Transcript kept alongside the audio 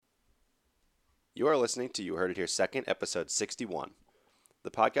You are listening to You Heard It Here Second, episode 61. The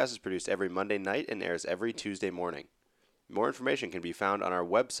podcast is produced every Monday night and airs every Tuesday morning. More information can be found on our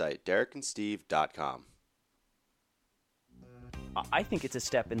website, derekandsteve.com. I think it's a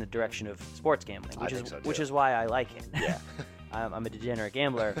step in the direction of sports gambling, I think so, too. which is why I like it. Yeah. I'm a degenerate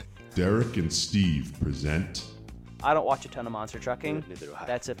gambler. Derek and Steve present. I don't watch a ton of monster trucking. Neither do I.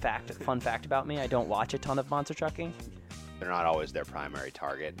 That's a fun fact about me. I don't watch a ton of monster trucking. They're not always their primary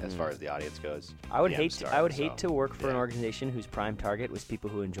target as far as the audience goes. I would PM hate stars, to work for an yeah. organization whose prime target was people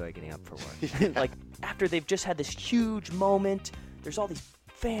who enjoy getting up for work. Like after they've just had this huge moment, there's all these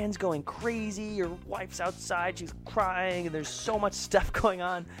fans going crazy, your wife's outside, she's crying, and there's so much stuff going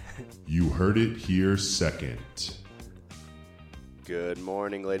on. You Heard It Here Second. Good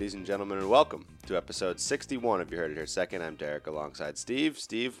morning, ladies and gentlemen, and welcome to episode 61 of You Heard It Here Second. I'm Derek alongside Steve.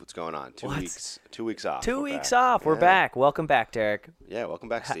 Steve, what's going on? 2 weeks off. Two We're weeks back. off. We're Yeah. back. Welcome back, Derek. Yeah, welcome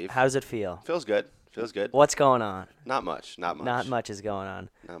back, Steve. How does it feel? Feels good. What's going on? Not much. Not much is going on.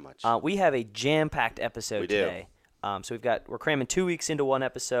 Not much. We have a jam-packed episode We do. today. So we're cramming 2 weeks into one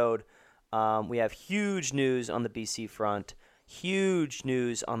episode. We have huge news on the BC front, huge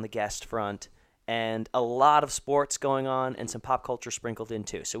news on the guest front, and a lot of sports going on and some pop culture sprinkled in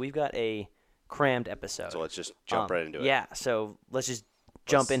too. So we've got a crammed episode. So let's just jump right into it. Yeah, so let's just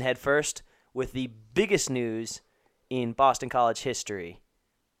jump in head first with the biggest news in Boston College history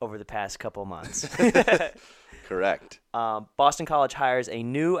over the past couple months. Correct. Boston College hires a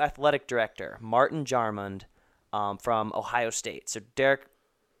new athletic director, Martin Jarmond, from Ohio State. So, Derek,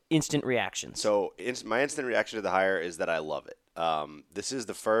 instant reactions. So my instant reaction to the hire is that I love it. This is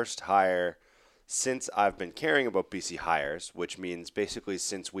the first hire since I've been caring about BC hires, which means basically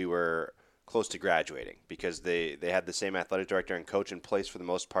since we were close to graduating, because they had the same athletic director and coach in place for the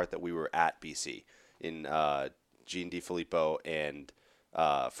most part that we were at BC in Gene DiFilippo and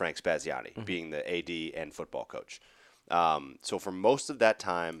Frank Spaziani being the AD and football coach. So for most of that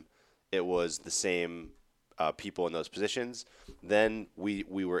time, it was the same people in those positions. Then we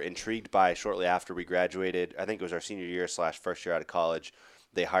were intrigued by, shortly after we graduated, I think it was our senior year / first year out of college,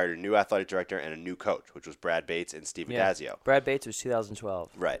 they hired a new athletic director and a new coach, which was Brad Bates and Steve Addazio. Brad Bates was 2012.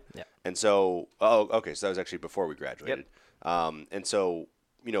 Right. Yeah. And so, so that was actually before we graduated. And so,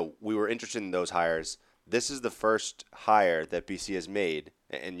 we were interested in those hires. This is the first hire that BC has made,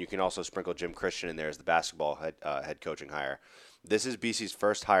 and you can also sprinkle Jim Christian in there as the basketball head coaching hire. This is BC's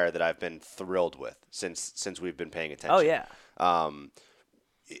first hire that I've been thrilled with since we've been paying attention. Oh, yeah.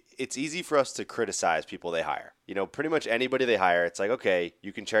 It's easy for us to criticize people they hire. Pretty much anybody they hire, it's like, okay,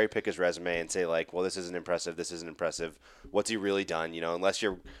 you can cherry pick his resume and say like, well, this isn't impressive. What's he really done? Unless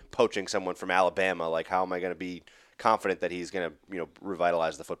you're poaching someone from Alabama, like how am I going to be confident that he's going to,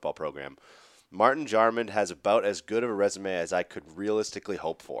 revitalize the football program? Martin Jarmond has about as good of a resume as I could realistically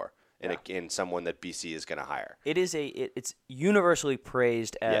hope for in someone that BC is going to hire. It's universally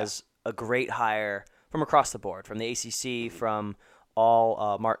praised as a great hire from across the board, from the ACC, from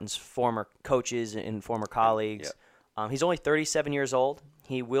all Martin's former coaches and former colleagues. He's only 37 years old.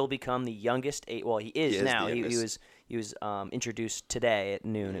 He will become the youngest. He is now. He was introduced today at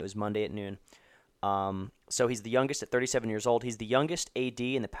noon. It was Monday at noon. So he's the youngest at 37 years old. He's the youngest AD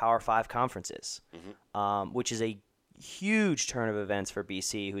in the Power 5 conferences, which is a huge turn of events for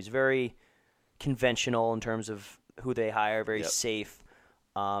BC, who's very conventional in terms of who they hire, very safe.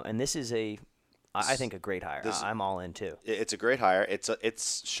 And this is I think a great hire. I'm all in too. It's a great hire.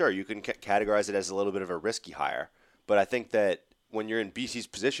 It's sure you can categorize it as a little bit of a risky hire, but I think that when you're in BC's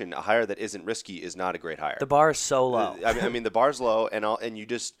position, a hire that isn't risky is not a great hire. The bar is so low. I mean the bar's low, and you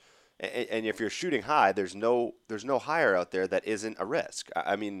just and if you're shooting high, there's no hire out there that isn't a risk.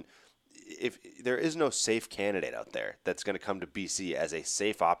 I mean, if there is no safe candidate out there that's going to come to BC as a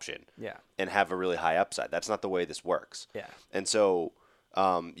safe option, and have a really high upside. That's not the way this works. Yeah, and so.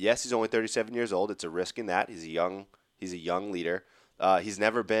 Yes, he's only 37 years old. It's a risk in that. He's a young leader. He's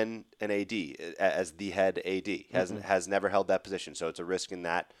never been an AD as the head AD. Has never held that position. So it's a risk in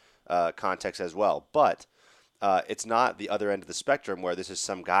that context as well. But it's not the other end of the spectrum where this is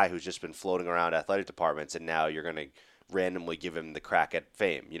some guy who's just been floating around athletic departments and now you're going to randomly give him the crack at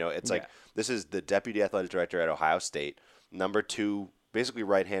fame. It's like this is the deputy athletic director at Ohio State, number 2, basically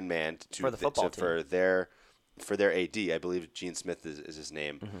right-hand man for the football team. For their AD, I believe Gene Smith is his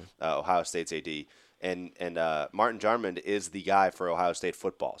name, Ohio State's AD, and Martin Jarmond is the guy for Ohio State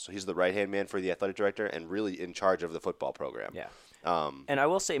football. So he's the right-hand man for the athletic director and really in charge of the football program. Yeah. And I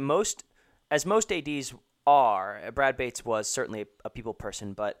will say most ADs are, Brad Bates was certainly a people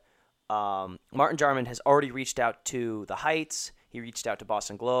person, but Martin Jarmond has already reached out to the Heights. He reached out to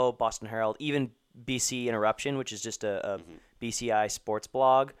Boston Globe, Boston Herald, even BC Interruption, which is just a BCI sports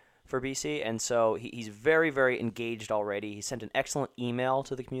blog, for BC, and so he's very, very engaged already. He sent an excellent email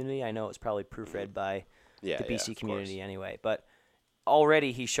to the community. I know it's probably proofread by the BC community anyway, but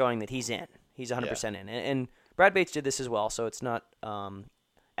already he's showing that he's in. He's 100% in. And Brad Bates did this as well, so it's not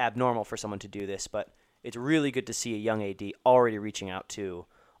abnormal for someone to do this, but it's really good to see a young AD already reaching out to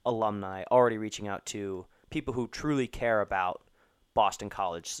alumni, already reaching out to people who truly care about Boston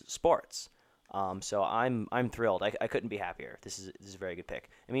College sports. So I'm thrilled. I couldn't be happier. This is a very good pick.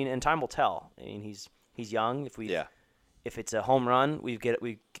 I mean, and time will tell. I mean, he's young. If it's a home run, we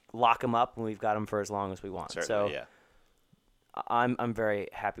lock him up and we've got him for as long as we want. Certainly, so I'm very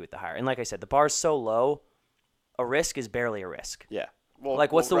happy with the hire. And like I said, the bar's so low, a risk is barely a risk. Yeah. Well,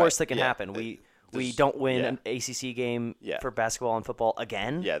 what's the worst that can happen? We don't win an ACC game for basketball and football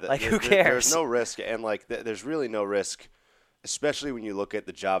again. Yeah. Who cares? There's no risk, and there's really no risk. Especially when you look at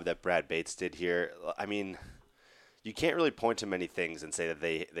the job that Brad Bates did here. I mean, you can't really point to many things and say that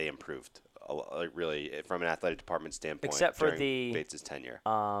they improved, really, from an athletic department standpoint. Except for the Bates' tenure.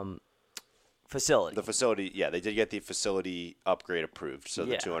 Facility. The facility, they did get the facility upgrade approved, so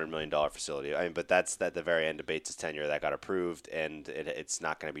the $200 million facility. I mean, but that's at the very end of Bates' tenure that got approved, and it's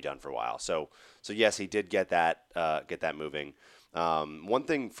not going to be done for a while. So yes, he did get that moving. One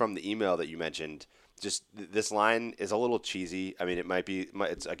thing from the email that you mentioned. Just this line is a little cheesy. I mean,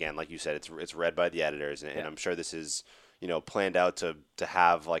 it's again, like you said, it's read by the editors, and I'm sure this is, planned out to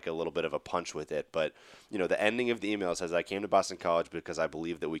have like a little bit of a punch with it. But, the ending of the email says, "I came to Boston College because I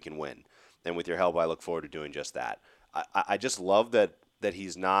believe that we can win. And with your help, I look forward to doing just that." I just love that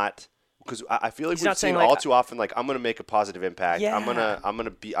he's not, because I feel like we've seen all too often, like, I'm going to make a positive impact. Yeah. I'm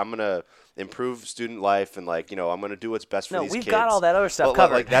going to improve student life, and I'm going to do what's best for these kids. No, we've got all that other stuff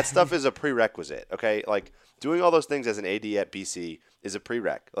covered. Like, that stuff is a prerequisite, okay? Like, doing all those things as an AD at BC is a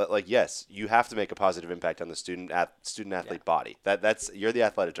prereq. Like, yes, you have to make a positive impact on the student athlete body. You're the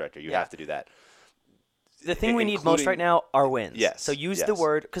athletic director. You have to do that. The thing we need most right now are wins. Yes. So use the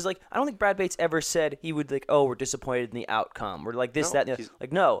word, because I don't think Brad Bates ever said he would we're disappointed in the outcome. We're like this, that,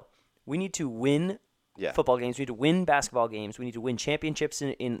 and no. We need to win football games. We need to win basketball games. We need to win championships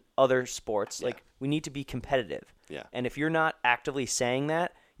in other sports. Yeah. We need to be competitive. Yeah. And if you're not actively saying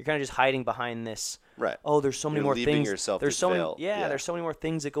that, you're kind of just hiding behind this. Right. Oh, there's so many more things. Yourself there's to so fail. many. There's so many more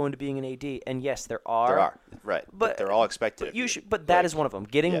things that go into being an AD. And yes, there are. There are. Right. But they're all expected. But that is one of them.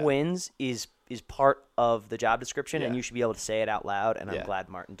 Getting wins is part of the job description, and you should be able to say it out loud. And I'm glad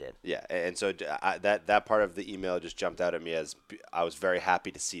Martin did. Yeah. And so that part of the email just jumped out at me as I was very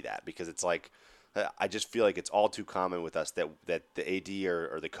happy to see that, because it's like, I just feel like it's all too common with us that the AD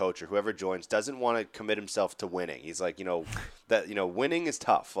or the coach or whoever joins doesn't want to commit himself to winning. He's like, winning is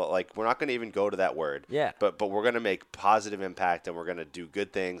tough. Like, we're not going to even go to that word. Yeah. But we're going to make positive impact, and we're going to do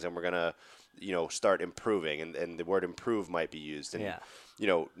good things, and we're going to, start improving. And the word improve might be used. And,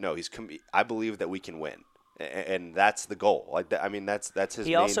 no, I believe that we can win. And that's the goal. Like, that's his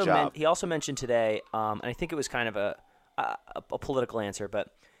main job. He also mentioned today, and I think it was kind of a political answer, but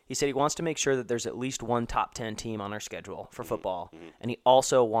he said he wants to make sure that there's at least one top 10 team on our schedule for football, and he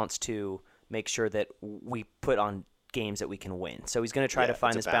also wants to make sure that we put on games that we can win. So he's going to try to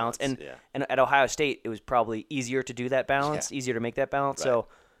find this balance. And at Ohio State, it was probably easier to do that balance, easier to make that balance. Right. So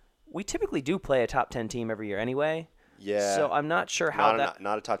we typically do play a top 10 team every year anyway. Yeah. So I'm not sure how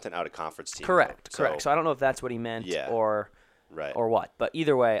not a top 10 out of conference team. Correct. So I don't know if that's what he meant or what. But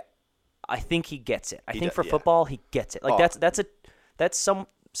either way, I think he gets it. I think for football, he gets it. Like that's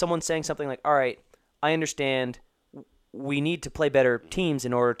someone saying something like, "All right, I understand. We need to play better teams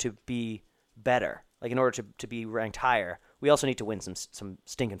in order to be better. Like, in order to be ranked higher, we also need to win some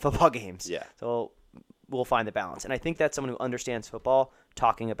stinking football games." Yeah. So we'll find the balance. And I think that's someone who understands football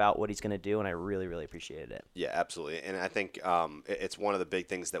talking about what he's going to do, and I really, really appreciated it. Yeah, absolutely. And I think it's one of the big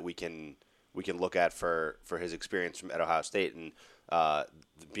things that we can look at for his experience at Ohio State, and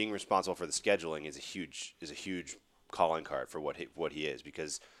being responsible for the scheduling is a huge calling card for what he is,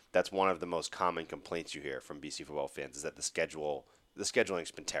 because that's one of the most common complaints you hear from BC football fans, is that the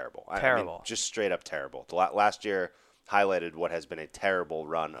scheduling's been terrible. Terrible. I mean, just straight up terrible. Last year highlighted what has been a terrible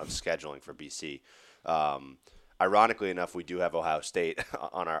run of scheduling for BC. Ironically enough, we do have Ohio State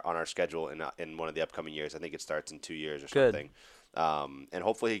on our schedule in one of the upcoming years. I think it starts in 2 years or something. And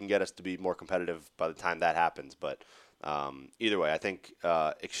hopefully he can get us to be more competitive by the time that happens. But either way, I think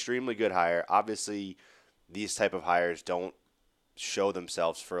extremely good hire. Obviously, these type of hires don't show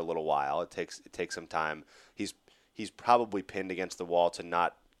themselves for a little while. It takes some time. He's probably pinned against the wall to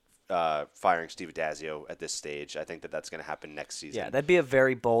not firing Steve Addazio at this stage. I think that's going to happen next season. Yeah, that'd be a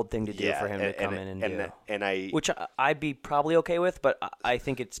very bold thing to do for him to come in and do. Which I'd be probably okay with, but I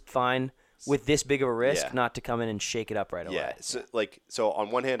think it's fine. with this big of a risk, Yeah. not to come in and shake it up right away. Yeah. So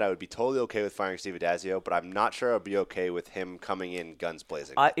on one hand, I would be totally okay with firing Steve Addazio, but I'm not sure I'd be okay with him coming in guns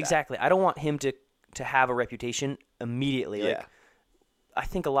blazing. Like that. Exactly. I don't want him to have a reputation immediately. Yeah. Like, I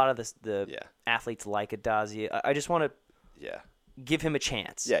think a lot of the Yeah. athletes like Addazio. I just want to Yeah. give him a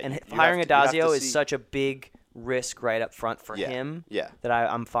chance. Yeah, And you have hiring to- you have to Addazio is see- such a big risk right up front for Yeah. him Yeah. that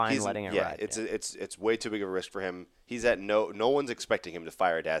I'm fine He's- letting it yeah, ride. It's way too big of a risk for him. He's at no one's expecting him to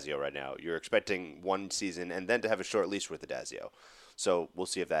fire Addazio right now. You're expecting one season and then to have a short leash with Addazio. So we'll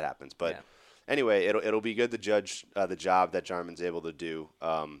see if that happens. But Yeah. anyway, it'll be good to judge the job that Jarman's able to do.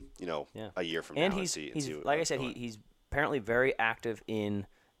 Yeah. A year from And now. he's see like I said, he's apparently very active in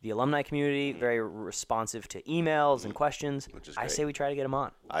the alumni community, very responsive to emails and questions. Which is I great. say we try to get him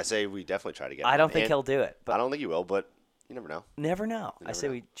on. I say we definitely try to get. I him don't on. think And he'll do it, I but don't think he will, but you never know. never know. I never say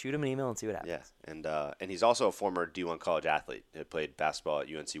know. we shoot him an email and see what happens. Yeah, and he's also a former D1 college athlete. He played basketball at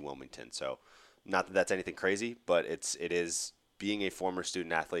UNC Wilmington. So, not that that's anything crazy, but it is being a former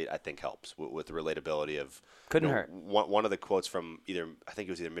student athlete. I think helps with the relatability of. Couldn't hurt. One of the quotes from I think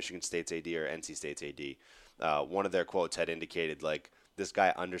it was either Michigan State's AD or NC State's AD. One of their quotes had indicated like this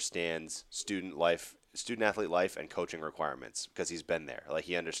guy understands student athlete life, and coaching requirements because he's been there. Like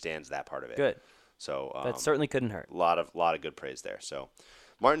he understands that part of it. Good. So That certainly couldn't hurt. a lot of good praise there. So,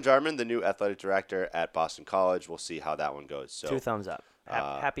 Martin Jarman, the new athletic director at Boston College, we'll see how that one goes. So, 2 thumbs up.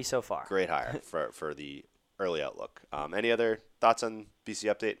 Happy so far. great hire for the early outlook. Any other thoughts on BC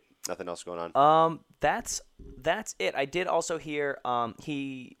update? Nothing else going on. That's it. I did also hear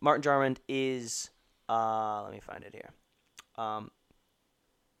Martin Jarman is let me find it here.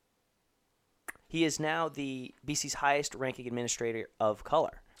 He is now the BC's highest ranking administrator of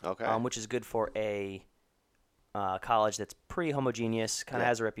color. Okay. Which is good for a college that's pretty homogeneous, kind of Yeah.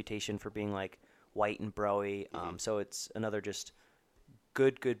 has a reputation for being like white and broy. So it's another just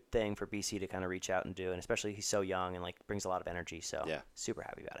good thing for BC to kind of reach out and do, and especially he's so young and like brings a lot of energy. So Yeah. super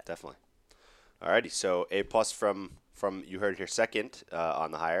happy about it. Definitely. Alrighty, so A+ from you heard it here second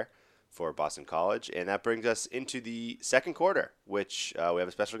on the hire for Boston College, and that brings us into the second quarter, which we have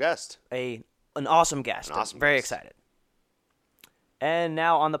a special guest. An awesome guest. An awesome Very guest. excited. And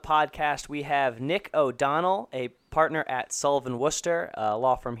now on the podcast, we have Nick O'Donnell, a partner at Sullivan Worcester, a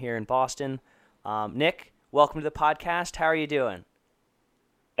law firm here in Boston. Nick, welcome to the podcast. How are you doing?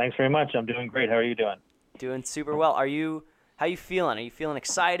 Thanks very much. I'm doing great. How are you doing? Doing super well. How you feeling? Are you feeling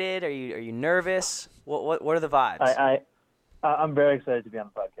excited? Are you nervous? What are the vibes? I'm very excited to be on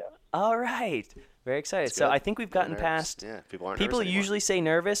the podcast. All right. Very excited. So good. I think we've gotten Nervous. past. Yeah, people aren't. People nervous anymore. usually say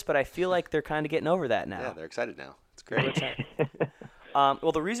nervous, but I feel like they're kind of getting over that now. Yeah, they're excited now. It's great.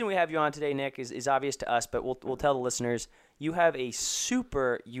 Well, the reason we have you on today, Nick, is obvious to us, but we'll tell the listeners. You have a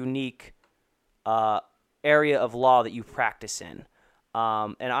super unique area of law that you practice in,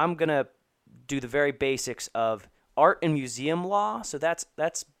 and I'm gonna do the very basics of art and museum law. So that's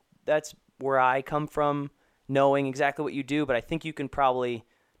where I come from, knowing exactly what you do. But I think you can probably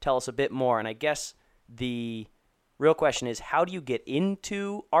tell us a bit more. And I guess the real question is, how do you get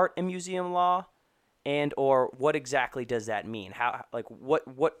into art and museum law? And or what exactly does that mean?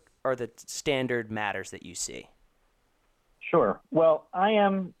 What are the standard matters that you see? Sure. Well, I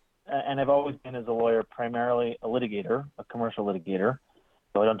am, and I've always been as a lawyer, primarily a litigator, a commercial litigator,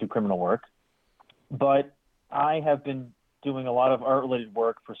 so I don't do criminal work. But I have been doing a lot of art-related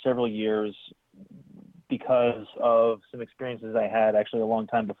work for several years because of some experiences I had actually a long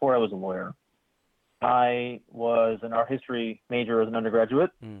time before I was a lawyer. I was an art history major as an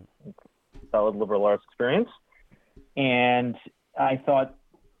undergraduate, solid liberal arts experience, and I thought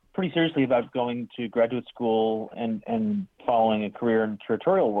pretty seriously about going to graduate school and following a career in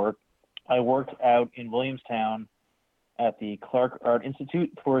curatorial work. I worked out in Williamstown at the Clark Art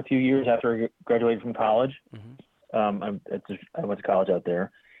Institute for a few years after I graduated from college. I went to college out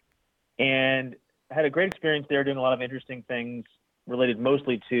there and had a great experience there doing a lot of interesting things related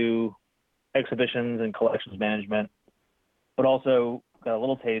mostly to exhibitions and collections management, but also got a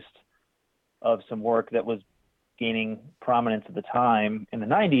little taste of some work that was gaining prominence at the time in the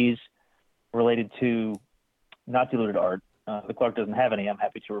 90s related to Nazi looted art. The Clark doesn't have any, I'm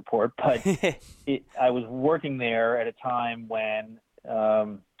happy to report, but I was working there at a time when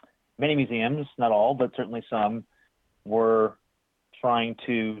many museums, not all, but certainly some, were trying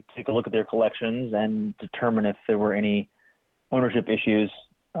to take a look at their collections and determine if there were any ownership issues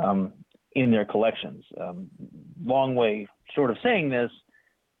in their collections. Long way short of saying this,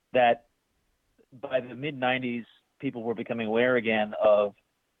 that by the mid-90s, people were becoming aware again of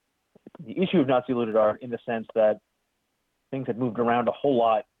the issue of Nazi looted art in the sense that things had moved around a whole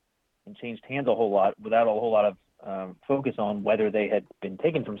lot and changed hands a whole lot without a whole lot focus on whether they had been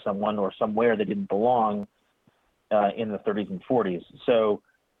taken from someone or somewhere they didn't belong in the 30s and 40s. So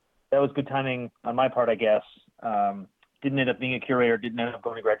that was good timing on my part, I guess. Didn't end up being a curator, didn't end up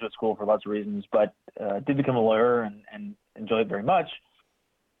going to graduate school for lots of reasons, but did become a lawyer and enjoyed it very much.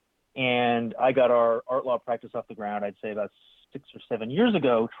 And I got our art law practice off the ground, I'd say about 6 or 7 years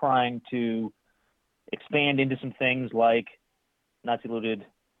ago, trying to expand into some things like Nazi-looted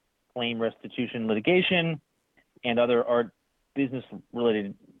claim restitution litigation and other art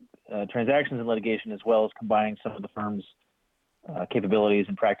business-related transactions and litigation, as well as combining some of the firm's capabilities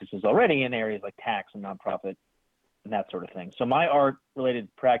and practices already in areas like tax and nonprofit and that sort of thing. So my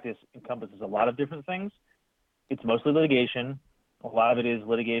art-related practice encompasses a lot of different things. It's mostly litigation. A lot of it is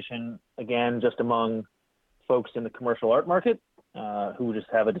litigation, again, just among folks in the commercial art market who just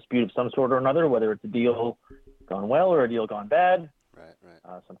have a dispute of some sort or another, whether it's a deal gone well or a deal gone bad.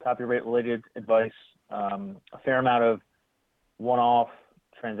 Right. Some copyright-related advice, a fair amount of one-off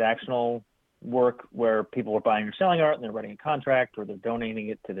transactional work where people are buying or selling art and they're writing a contract or they're donating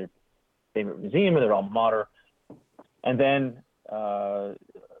it to their favorite museum or their alma mater. And then a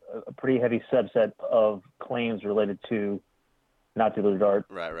pretty heavy subset of claims related to Nazi-looted art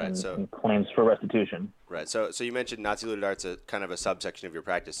Right. and claims for restitution. Right. So you mentioned Nazi-looted art's a kind of a subsection of your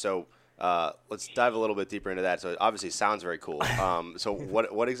practice. So let's dive a little bit deeper into that. So it obviously sounds very cool. So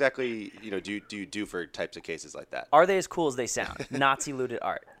what exactly do you do for types of cases like that? Are they as cool as they sound? Nazi-looted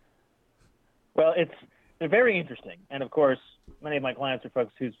art. Well, they're very interesting, and of course, many of my clients are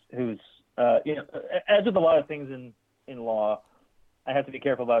folks who's as with a lot of things in law, I have to be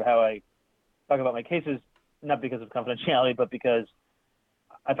careful about how I talk about my cases, not because of confidentiality, but because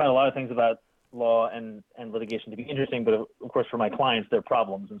I find a lot of things about law and litigation to be interesting, but of course for my clients, they're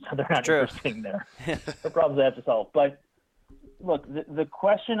problems, and so they're not interesting. They're problems I have to solve. But look, the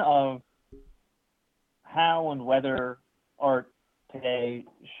question of how and whether art today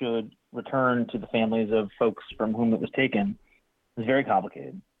should return to the families of folks from whom it was taken is very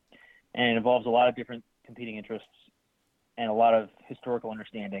complicated, and it involves a lot of different competing interests and a lot of historical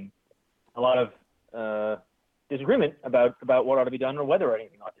understanding, a lot of disagreement about what ought to be done or whether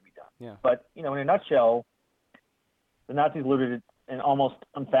anything ought to be done. Yeah. But in a nutshell, the Nazis looted an almost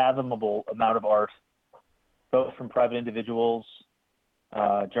unfathomable amount of art, both from private individuals,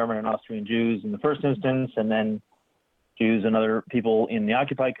 German and Austrian Jews in the first instance, and then Jews and other people in the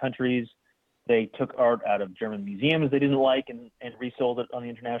occupied countries. They took art out of German museums they didn't like and resold it on the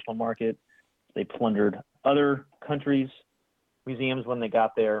international market. They plundered other countries' museums when they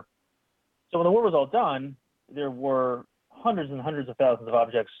got there. So when the war was all done, there were hundreds and hundreds of thousands of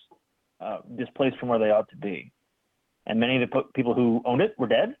objects displaced from where they ought to be. And many of the people who owned it were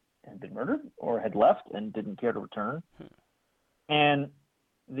dead, had been murdered, or had left and didn't care to return. And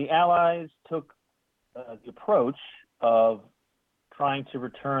the Allies took the approach of trying to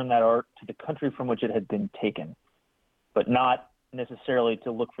return that art to the country from which it had been taken, but not necessarily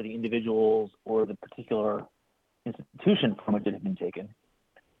to look for the individuals or the particular institution from which it had been taken,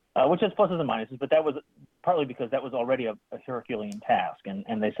 which has pluses and minuses, but that was partly because that was already a Herculean task.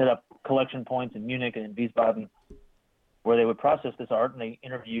 And they set up collection points in Munich and in Wiesbaden where they would process this art, and they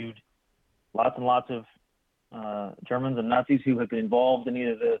interviewed lots and lots of Germans and Nazis who had been involved in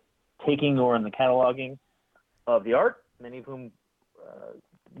either the taking or in the cataloging of the art, many of whom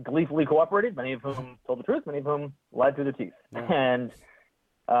gleefully cooperated, many of whom told the truth, many of whom lied through their teeth. And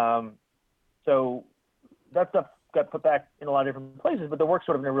so that stuff got put back in a lot of different places, but the work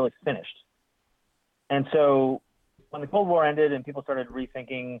sort of never really finished. And so when the Cold War ended and people started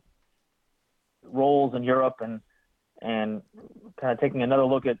rethinking roles in Europe and kind of taking another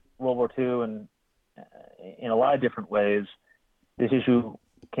look at World War II and in a lot of different ways, this issue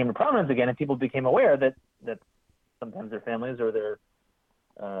came to prominence again, and people became aware that sometimes their families or their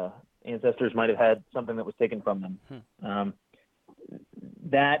ancestors might have had something that was taken from them.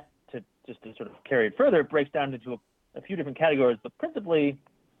 That, just to sort of carry it further, it breaks down into a few different categories, but principally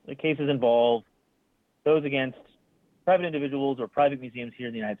the cases involve those against private individuals or private museums here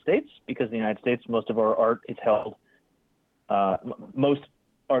in the United States, because in the United States, most of our art is held, most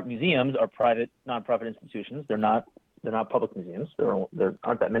art museums are private, nonprofit institutions. They're not public museums. There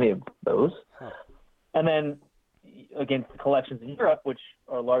aren't that many of those. And then against collections in Europe, which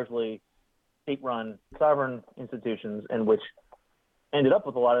are largely state-run sovereign institutions, and which ended up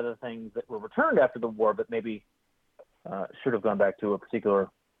with a lot of the things that were returned after the war, but maybe should have gone back to a particular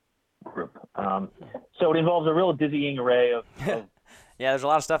group. So it involves a real dizzying array of yeah, there's a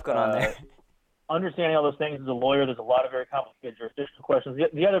lot of stuff going on there. Understanding all those things as a lawyer, there's a lot of very complicated jurisdictional questions.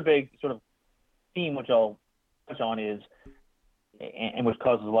 The other big sort of theme which I'll touch on is, and which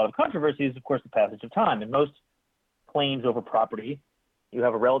causes a lot of controversy, is of course the passage of time. And most claims over property, you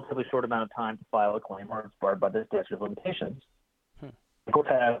have a relatively short amount of time to file a claim, or it's barred by the statute of limitations. The courts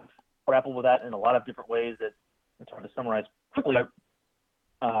have grappled with that in a lot of different ways that it's hard to summarize quickly.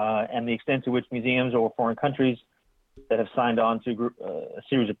 And the extent to which museums or foreign countries that have signed on to a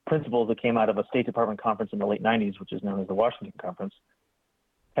series of principles that came out of a State Department conference in the late 90s, which is known as the Washington Conference,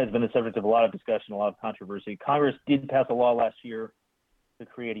 has been the subject of a lot of discussion, a lot of controversy. Congress did pass a law last year to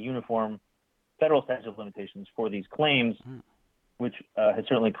create a uniform federal statute of limitations for these claims, which has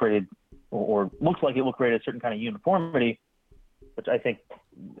certainly created, or looks like it will create, a certain kind of uniformity, which I think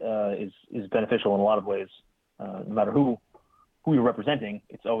is beneficial in a lot of ways. No matter who you're representing,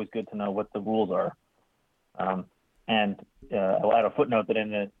 it's always good to know what the rules are. And I'll add a footnote that in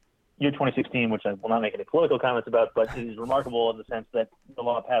the year 2016, which I will not make any political comments about, but it is remarkable in the sense that the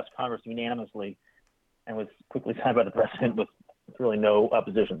law passed Congress unanimously and was quickly signed by the president with really no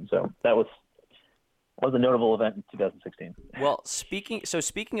opposition. So that was a notable event in 2016. Well,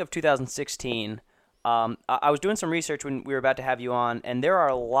 speaking of 2016, I was doing some research when we were about to have you on, and there are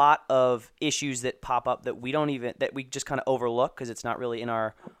a lot of issues that pop up that we just kind of overlook because it's not really in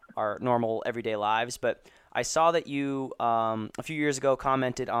our normal everyday lives. But I saw that you a few years ago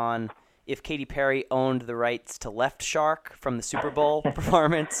commented on if Katy Perry owned the rights to Left Shark from the Super Bowl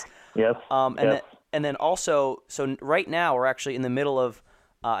performance. Yes. And then also, so right now we're actually in the middle of,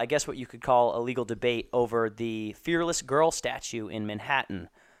 I guess what you could call a legal debate over the Fearless Girl statue in Manhattan,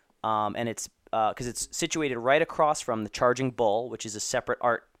 and it's because it's situated right across from the Charging Bull, which is a separate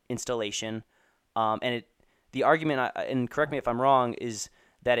art installation, and the argument, and correct me if I'm wrong, is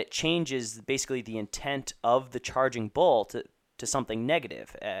that it changes basically the intent of the Charging Bull to something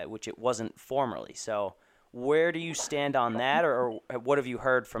negative, which it wasn't formerly. So where do you stand on that, or what have you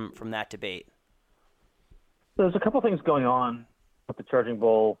heard from that debate? There's a couple things going on with the Charging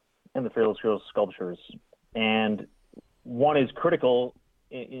Bull and the Fearless Girls sculptures, and one is critical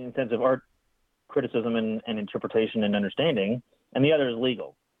in sense of art criticism and interpretation and understanding, and the other is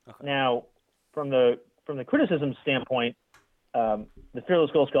legal. Okay. Now, from the criticism standpoint, the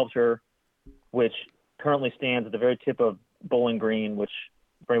Fearless Girl sculpture, which currently stands at the very tip of Bowling Green, which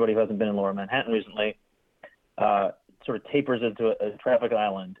for anybody who hasn't been in Lower Manhattan recently, sort of tapers into a traffic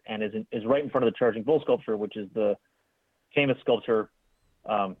island and is right in front of the Charging Bull sculpture, which is the famous sculpture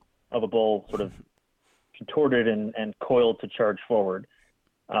of a bull sort of contorted and coiled to charge forward.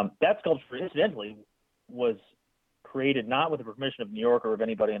 That sculpture, incidentally, was created not with the permission of New York or of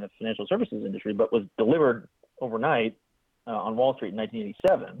anybody in the financial services industry, but was delivered overnight on Wall Street in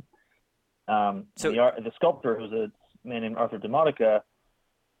 1987. So the sculptor, who was a man named Arthur DeModica,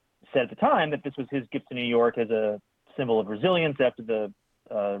 said at the time that this was his gift to New York as a symbol of resilience after the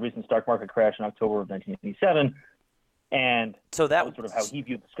recent stock market crash in October of 1987. And so that was sort of how he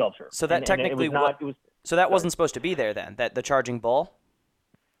viewed the sculpture. So that wasn't supposed to be there then, that the Charging Bull?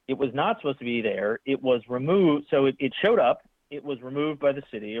 It was not supposed to be there. It was removed. So it showed up. It was removed by the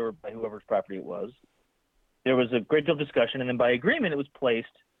city or by whoever's property it was. There was a great deal of discussion, and then by agreement, it was placed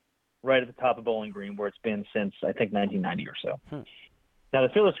right at the top of Bowling Green, where it's been since, I think, 1990 or so. Now,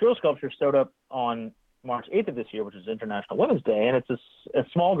 the Fearless Girl sculpture showed up on March 8th of this year, which is International Women's Day, and it's a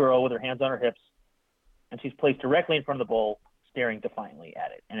small girl with her hands on her hips, and she's placed directly in front of the bull, staring defiantly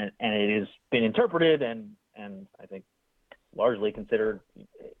at it. And it has been interpreted and I think largely considered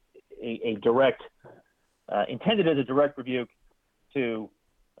a direct, intended as a direct rebuke to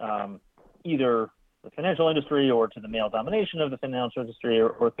either the financial industry or to the male domination of the financial industry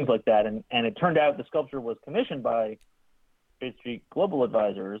or things like that. And it turned out the sculpture was commissioned by State Street Global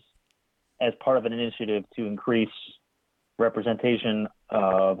Advisors as part of an initiative to increase representation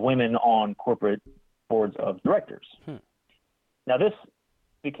of women on corporate boards of directors. Now, this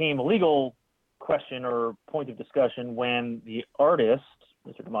became a legal question or point of discussion when the artist,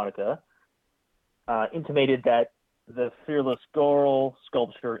 Mr. DeModica, intimated that the Fearless Girl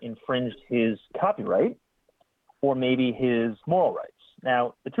sculpture infringed his copyright or maybe his moral rights.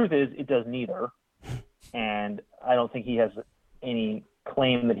 Now, the truth is it does neither, and I don't think he has any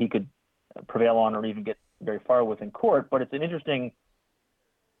claim that he could prevail on or even get very far with in court, but it's an interesting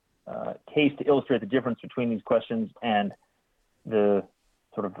case to illustrate the difference between these questions and the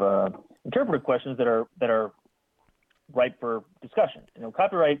sort of interpretive questions that are ripe for discussion. You know,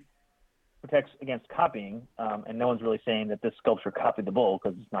 copyright protects against copying, and no one's really saying that this sculpture copied the bull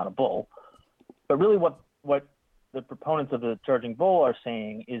because it's not a bull. But really what the proponents of the Charging Bull are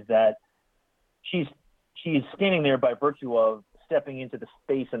saying is that she's standing there by virtue of stepping into the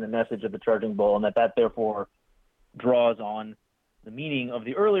space and the message of the Charging Bull, and that therefore draws on the meaning of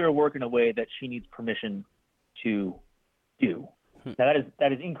the earlier work in a way that she needs permission to do. Now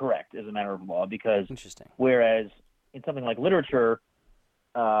that is incorrect as a matter of law, because whereas in something like literature,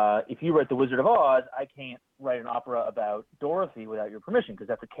 if you write The Wizard of Oz, I can't write an opera about Dorothy without your permission because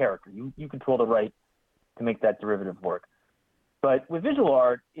that's a character. You control the right to make that derivative work. But with visual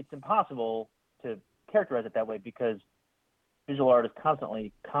art, it's impossible to characterize it that way because visual art is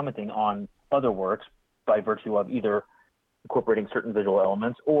constantly commenting on other works by virtue of either incorporating certain visual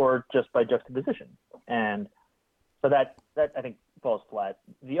elements or just by juxtaposition. And so that I think falls flat.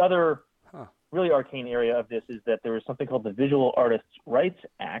 The other really arcane area of this is that there is something called the Visual Artists' Rights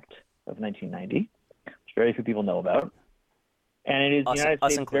Act of 1990, which very few people know about. And it is the United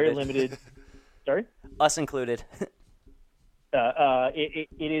States very limited. Sorry? Us included. It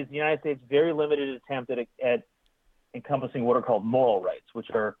is the United States' very limited attempt at encompassing what are called moral rights, which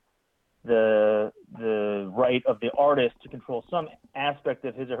are the right of the artist to control some aspect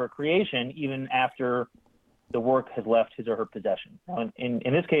of his or her creation even after the work has left his or her possession. Now, in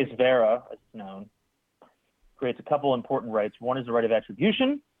this case, Vera, as it's known, creates a couple important rights. One is the right of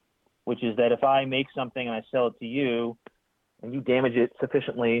attribution, which is that if I make something and I sell it to you and you damage it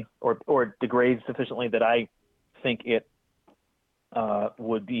sufficiently or degrade sufficiently that I think it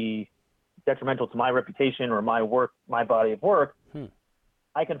would be detrimental to my reputation or my work, my body of work,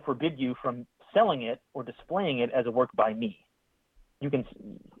 I can forbid you from selling it or displaying it as a work by me. You can,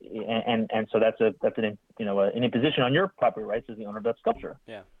 and so that's an imposition on your property rights as the owner of that sculpture.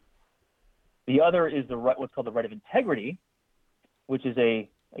 Yeah. The other is what's called the right of integrity, which is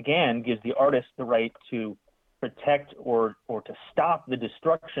gives the artist the right to protect or to stop the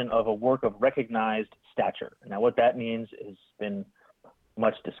destruction of a work of recognized stature. Now, what that means has been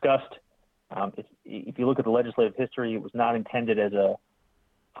much discussed. If you look at the legislative history, it was not intended as a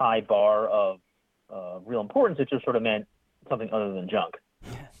high bar of real importance. It just sort of meant something other than junk.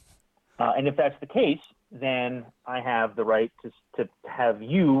 And if that's the case, then I have the right to have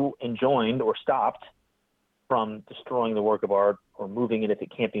you enjoined or stopped from destroying the work of art or moving it if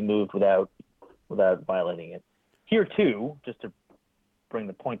it can't be moved without violating it. Here, too, just to bring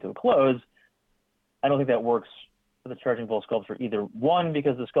the point to a close, I don't think that works for the Charging Bull sculpture either. One,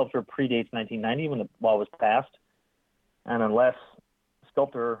 because the sculpture predates 1990 when the law was passed, and unless the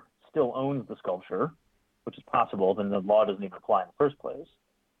sculptor still owns the sculpture, which is possible, then the law doesn't even apply in the first place.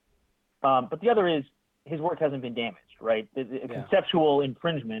 But the other is his work hasn't been damaged, right? A conceptual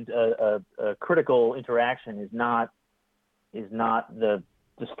infringement, a critical interaction is not the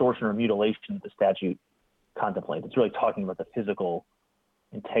distortion or mutilation that the statute contemplates. It's really talking about the physical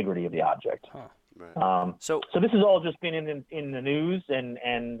integrity of the object. Huh. Right. So this has all just been in the news, and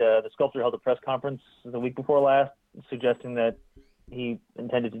the sculptor held a press conference the week before last, suggesting that he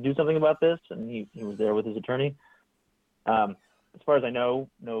intended to do something about this, and he was there with his attorney. As far as I know,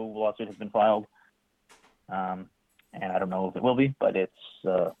 no lawsuit has been filed, and I don't know if it will be, but it's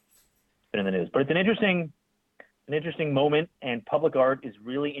been in the news. But it's an interesting moment, and public art is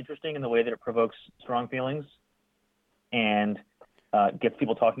really interesting in the way that it provokes strong feelings and gets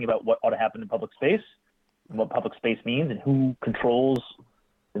people talking about what ought to happen in public space and what public space means and who controls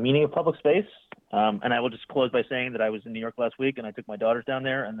the meaning of public space. And I will just close by saying that I was in New York last week and I took my daughters down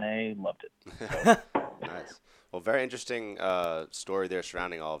there and they loved it. Nice. Well, very interesting story there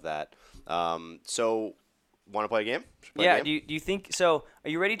surrounding all of that. So, want to play a game? Yeah. Do you think so? Are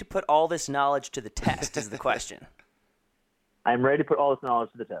you ready to put all this knowledge to the test? Is the question. I'm ready to put all this knowledge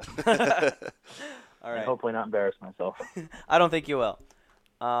to the test. All right. And hopefully not embarrass myself. I don't think you will.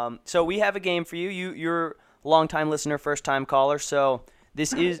 So we have a game for you. You're a long-time listener, first-time caller. So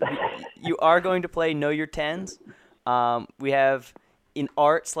this is you are going to play Know Your Tens. We have an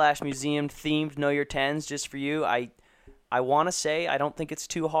art/museum themed Know Your Tens just for you. I want to say I don't think it's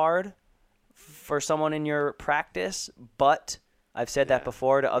too hard for someone in your practice, but I've said that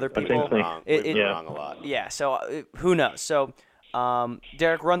before to other people. We've been wrong a lot. Yeah. So who knows? So.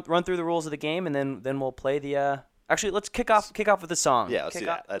 Derek, run through the rules of the game, and then we'll play the. Actually, let's kick off with a song. Yeah, let's do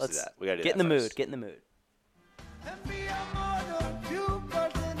that. Let's do that. We gotta do get that in the first. mood. Get in the mood.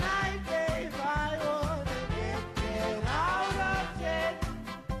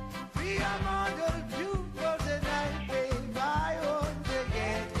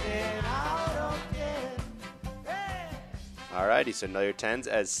 Alrighty, so Know Your Tens,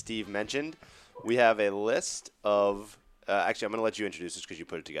 as Steve mentioned, we have a list of. Actually, I'm going to let you introduce this because you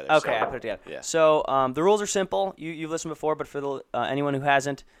put it together. Okay, I put it together. Yeah. So the rules are simple. You've listened before, but for anyone who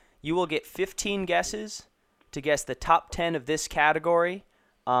hasn't, you will get 15 guesses to guess the top 10 of this category.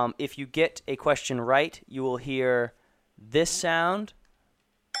 If you get a question right, you will hear this sound.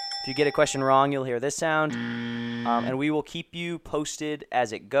 If you get a question wrong, you'll hear this sound. And we will keep you posted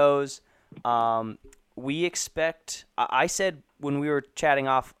as it goes. we expect. I said when we were chatting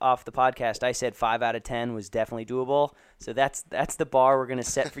off the podcast, I said 5 out of 10 was definitely doable. So that's the bar we're gonna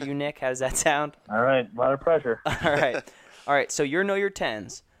set for you, Nick. How does that sound? All right, a lot of pressure. All right. So you know your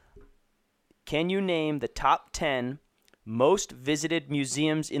tens. Can you name the top 10 most visited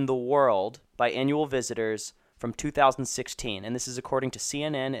museums in the world by annual visitors from 2016? And this is according to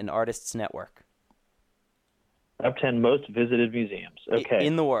CNN and Artists Network. Top 10 most visited museums. Okay.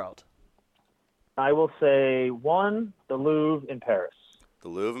 In the world. I will say 1, the Louvre in Paris. The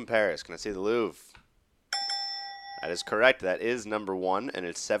Louvre in Paris. Can I see the Louvre? That is correct. That is number 1, and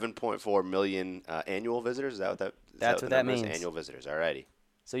it's 7.4 million annual visitors. Is that what that? That's what that means. Annual visitors. Alrighty.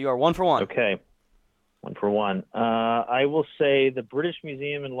 So you are 1 for 1. Okay. 1 for 1. I will say the British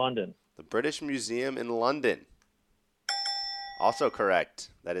Museum in London. The British Museum in London. Also correct.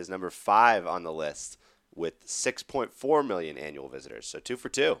 That is number 5 on the list with 6.4 million annual visitors. So 2 for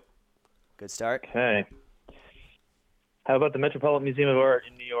 2. Good start. Okay. How about the Metropolitan Museum of Art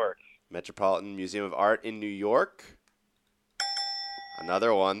in New York? Metropolitan Museum of Art in New York.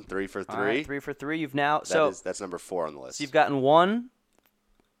 Another one. 3 for 3. All right, 3 for 3. You've now that's number 4 on the list. So you've gotten 1,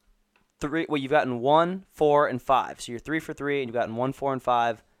 3. Well, you've gotten 1, 4, and 5. So you're 3 for 3, and you've gotten 1, 4, and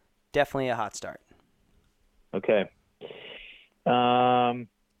 5. Definitely a hot start. Okay.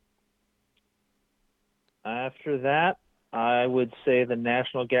 After that, I would say the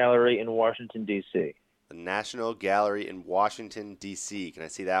National Gallery in Washington, D.C. The National Gallery in Washington, D.C. Can I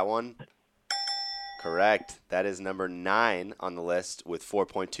see that one? Correct. That is number 9 on the list with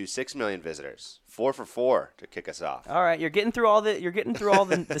 4.26 million visitors. 4 for 4 to kick us off. All right, you're getting through all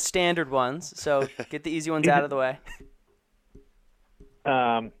the standard ones. So get the easy ones out of the way.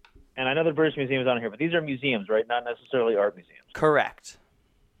 And I know the British Museum is on here, but these are museums, right? Not necessarily art museums. Correct.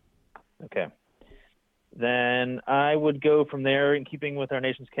 Okay. Then I would go from there, in keeping with our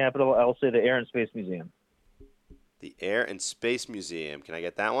nation's capital, I'll say the Air and Space Museum. The Air and Space Museum. Can I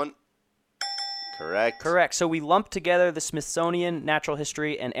get that one? Correct. Correct. So we lumped together the Smithsonian Natural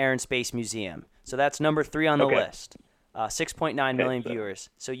History and Air and Space Museum. So that's number 3 on the list. 6.9 million viewers.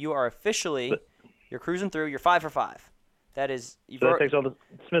 So you are officially, you're cruising through. You're 5 for 5. That is. That takes all the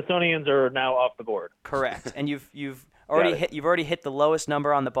Smithsonians are now off the board. Correct. And you've already hit the lowest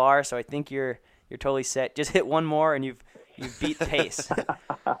number on the bar. So I think you're totally set. Just hit one more and you've beat the pace.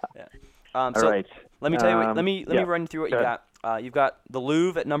 Yeah. All right. Let me tell you. Let me run you through what you got. You've got the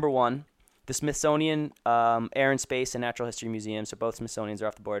Louvre at number 1, the Smithsonian Air and Space and Natural History Museum. So both Smithsonians are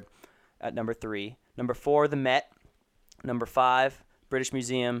off the board at number 3. Number 4, the Met. Number 5, British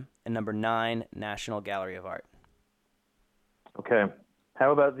Museum, and number 9, National Gallery of Art. Okay.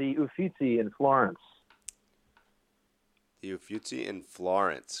 How about the Uffizi in Florence? The Uffizi in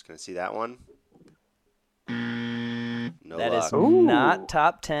Florence. Can I see that one? No that luck. is not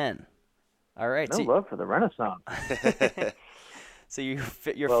top 10. All right. No love for the Renaissance. So your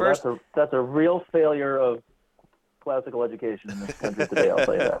well, first. That's a real failure of classical education in this country today. I'll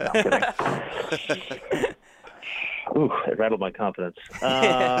tell you that. No, I'm kidding. Ooh, it rattled my confidence.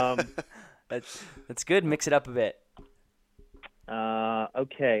 That's good. Mix it up a bit.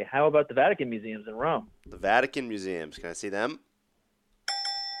 Okay. How about the Vatican Museums in Rome? The Vatican Museums. Can I see them?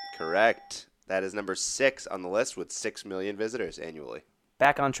 Correct. That is number 6 on the list with 6 million visitors annually.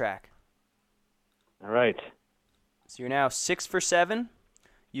 Back on track. All right. So you're now 6 for 7.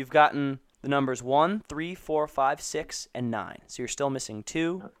 You've gotten the numbers 1, 3, 4, 5, 6, and 9. So you're still missing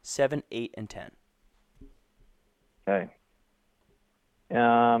 2, 7, 8, and 10. Okay.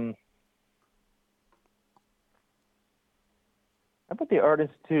 How about the Art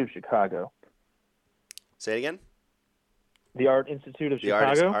Institute of Chicago? Say it again? The Art Institute of The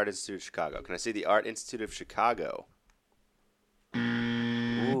Chicago? Art Institute of Chicago. Can I see the Art Institute of Chicago?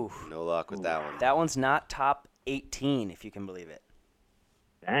 Ooh. No luck with that one. That one's not top 18, if you can believe it.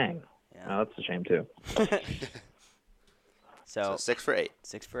 Dang. Yeah. Oh, that's a shame, too. So 6 for 8.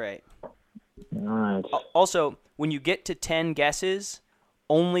 6 for 8. All right. Also, when you get to 10 guesses,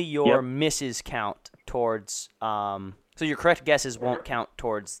 only your misses count towards so your correct guesses won't count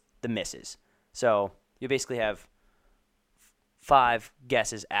towards the misses. So you basically have 5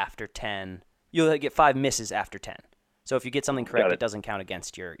 guesses after 10. You'll get 5 misses after 10. So if you get something correct, it doesn't count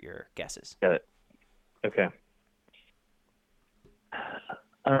against your guesses. Got it. Okay.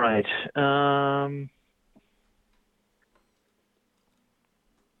 All right.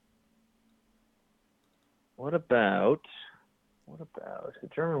 What about the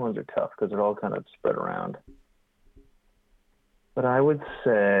German ones are tough because they're all kind of spread around. But I would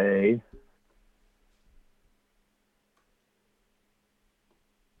say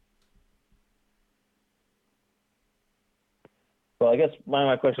Well, I guess one of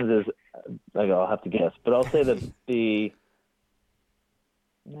my questions is, I'll have to guess, but I'll say that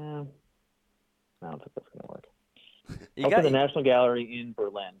no, I don't think that's going to work. You I'll got say the National Gallery in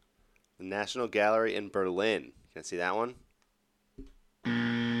Berlin. The National Gallery in Berlin. Can I see that one?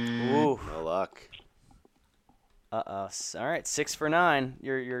 Ooh. No luck. All right, 6 for 9.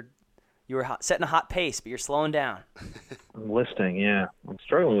 You were setting a hot pace, but you're slowing down. I'm listening, yeah. I'm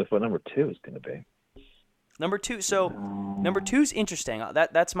struggling with what number 2 is going to be. Number 2. So number 2's interesting.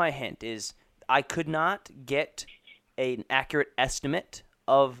 That's my hint. Is I could not get an accurate estimate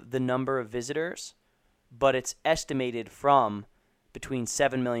of the number of visitors, but it's estimated from between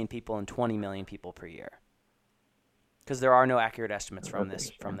 7 million people and 20 million people per year. Because there are no accurate estimates from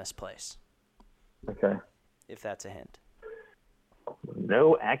this place. Okay. If that's a hint.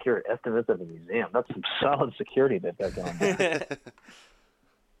 No accurate estimates of the museum. That's some solid security they've got going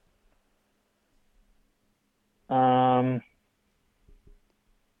on.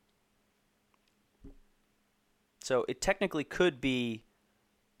 So it technically could be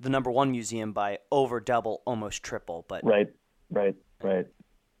the number 1 museum by over double, almost triple, but Right.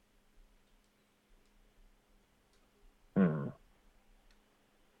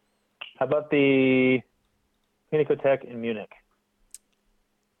 How about the Pinakothek in Munich?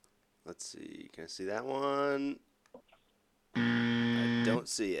 Let's see. Can I see that one? I don't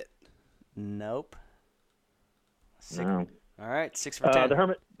see it. Nope. No. All right, 6 for 10.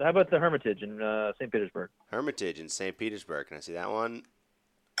 How about the Hermitage in St. Petersburg? Hermitage in St. Petersburg. Can I see that one?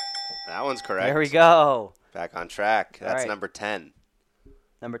 That one's correct. There we go. Back on track. That's right. number 10.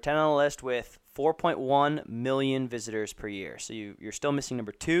 Number 10 on the list with 4.1 million visitors per year. So you're still missing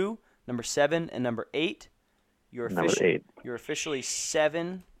number 2, number 7, and number 8. You're officially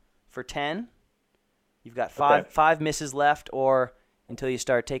 7 for 10. You've got five misses left, or until you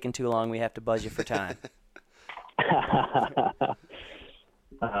start taking too long, we have to buzz you for time.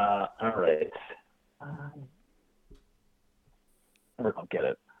 All right. I'll get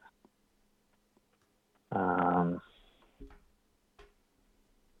it.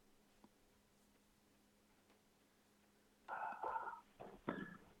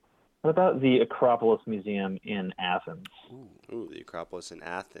 What about the Acropolis Museum in Athens? Ooh, the Acropolis in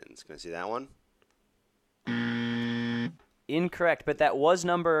Athens. Can I see that one? Incorrect, but that was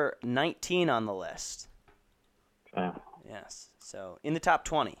number 19 on the list. Okay. Yes, so in the top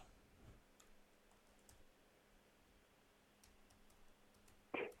 20.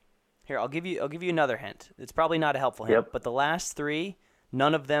 Here, I'll give you another hint. It's probably not a helpful hint, but the last 3,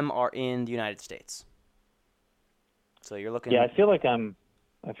 none of them are in the United States. So you're looking. Yeah, I feel like I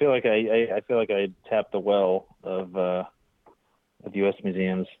tapped the well of U.S.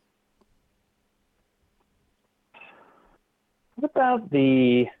 museums. What about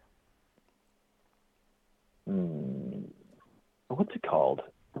the what's it called?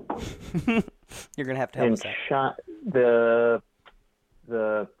 You're gonna have to help us out. The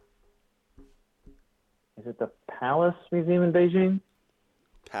is it the Palace Museum in Beijing?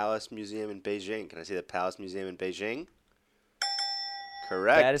 Palace Museum in Beijing. Can I see the Palace Museum in Beijing?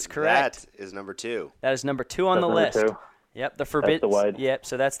 Correct. That is correct. That is number 2. That is number 2 on the list. 2. Yep, the Forbidden. That's the Yep,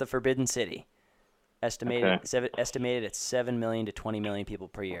 so that's the Forbidden City. Estimated at 7 million to 20 million people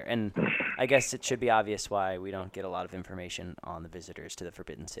per year. And I guess it should be obvious why we don't get a lot of information on the visitors to the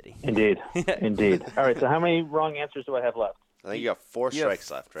Forbidden City. Indeed. Indeed. All right, so how many wrong answers do I have left? I think you got 4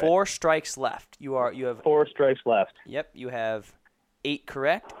 strikes left, right? 4 strikes left. You have 4 strikes left. Yep, you have 8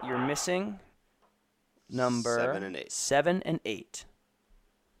 correct. You're missing number 7 and 8.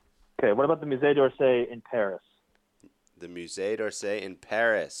 Okay, what about the Musée d'Orsay in Paris? The Musée d'Orsay in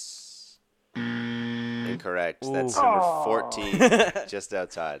Paris. Incorrect. Ooh. That's number 14, just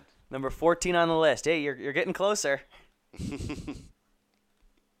outside. Number 14 on the list. Hey, you're getting closer.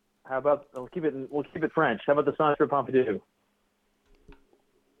 How about we'll keep it French. How about the Centre Pompidou?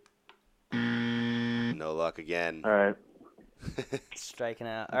 No luck again. All right. Striking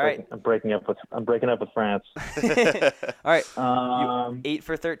out. All right. I'm breaking up with France. All right. 8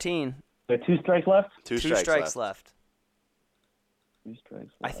 for 13. There are 2 strikes left. Two strikes left. 2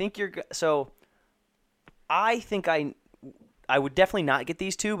 strikes left. I think I would definitely not get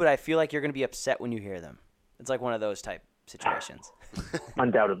these 2, but I feel like you're going to be upset when you hear them. It's like one of those type situations.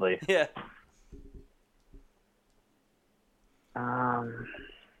 Undoubtedly. Yeah.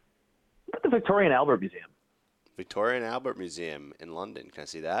 What's the Victoria and Albert Museum? Victoria and Albert Museum in London. Can I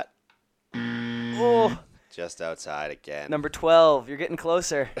see that? Oh. Just outside again. Number 12. You're getting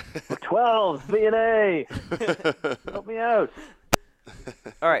closer. 12. V&A. Help me out.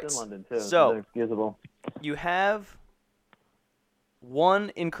 All right. It's in London too. So excusable. you have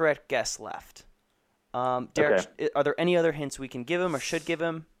 1 incorrect guess left. Derek, are there any other hints we can give him or should give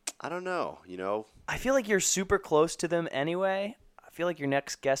him? I don't know. I feel like you're super close to them anyway. I feel like your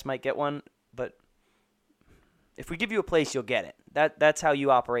next guest might get one, but if we give you a place, you'll get it. That's how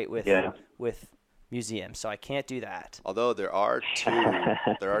you operate with museums. So I can't do that. Although there are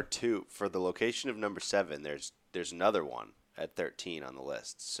two for the location of number 7. There's another one at 13 on the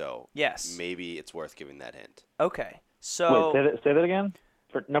list. So yes, maybe it's worth giving that hint. Okay. So say that again.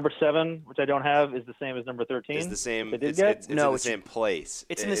 For number 7, which I don't have, is the same as number 13. It's the same. It's in the same place.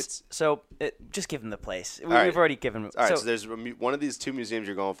 It's in this. Just give him the place. We've already given him. All right. So there's one of these 2 museums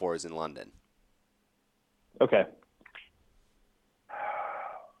you're going for is in London. Okay.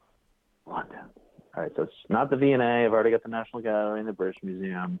 London. All right. So it's not the V&A. I've already got the National Gallery and the British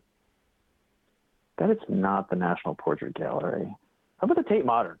Museum. Then it's not the National Portrait Gallery. How about the Tate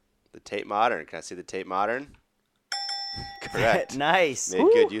Modern? The Tate Modern. Can I see the Tate Modern? Correct. Nice.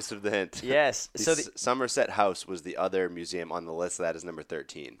 Made good use of the hint. Yes. So Somerset House was the other museum on the list. That is number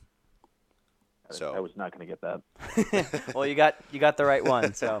 13. So I was not going to get that. Well, you got the right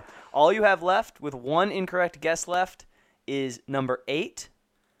one. So all you have left, with one incorrect guess left, is number 8.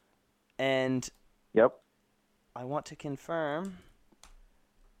 And yep, I want to confirm.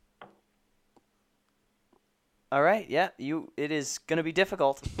 All right, yeah, it is going to be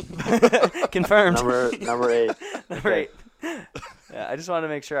difficult. Confirmed. Number 8. Number 8. Yeah, I just wanted to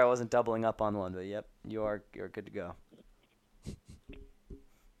make sure I wasn't doubling up on one, but yep, you're good to go.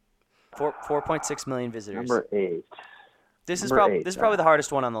 4.6 million visitors. Number 8. This is probably the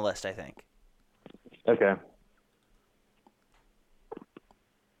hardest one on the list, I think. Okay.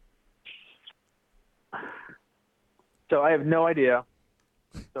 So I have no idea.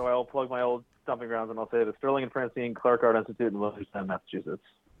 So I'll plug my old stomping grounds, and I'll say the Sterling and Francine Clark Art Institute in Williamstown, Massachusetts.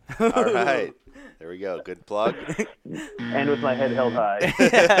 All right. There we go. Good plug. And with my head held high.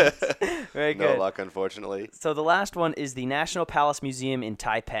 Yes. Very good. No luck, unfortunately. So the last one is the National Palace Museum in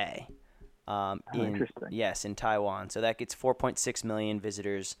Taipei. Interesting. Yes, in Taiwan. So that gets 4.6 million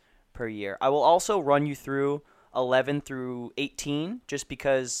visitors per year. I will also run you through 11 through 18, just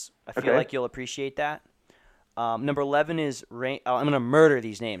because I feel like you'll appreciate that. Number 11 is I'm going to murder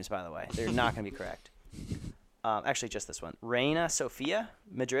these names, by the way. They're not going to be correct. Actually, just this one. Reina Sofia,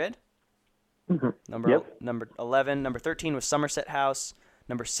 Madrid. Mm-hmm. Number 11. Number 13 was Somerset House.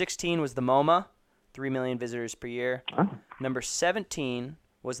 Number 16 was the MoMA, 3 million visitors per year. Oh. Number 17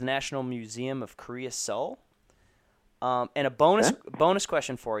 was the National Museum of Korea, Seoul. And a bonus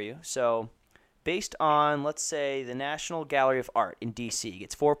question for you. So, based on, let's say, the National Gallery of Art in D.C.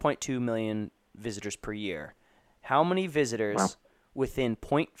 gets 4.2 million visitors per year. How many visitors within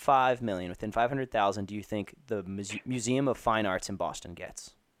 0.5 million, within 500,000, do you think the Museum of Fine Arts in Boston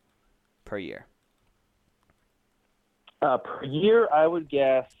gets per year? Per year, I would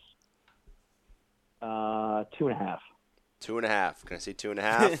guess 2.5. 2.5. Can I see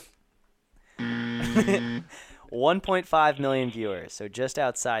 2.5? 1.5 million viewers, so just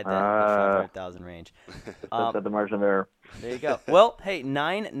outside that 500,000 range. That's at the margin of error. There you go. Well, hey,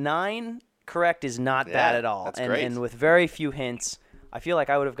 nine correct is not bad at all. That's great. And with very few hints, I feel like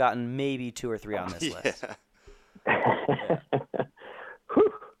I would have gotten maybe 2 or 3 on this list. Yeah.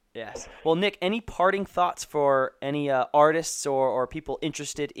 Yes. Well, Nick, any parting thoughts for any artists or people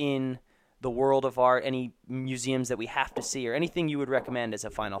interested in the world of art, any museums that we have to see, or anything you would recommend as a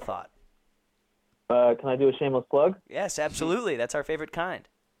final thought? Can I do a shameless plug? Yes, absolutely. That's our favorite kind.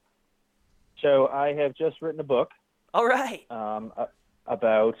 So I have just written a book. All right.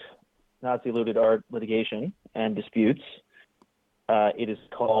 About Nazi-looted art litigation and disputes. It is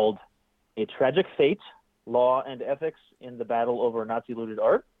called A Tragic Fate, Law and Ethics in the Battle Over Nazi-Looted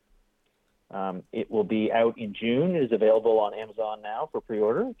Art. It will be out in June. It is available on Amazon now for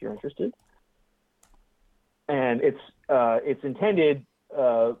pre-order if you're interested. And it's intended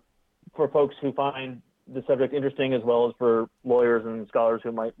for folks who find the subject interesting, as well as for lawyers and scholars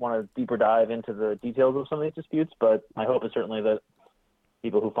who might want to deeper dive into the details of some of these disputes. But my hope is certainly that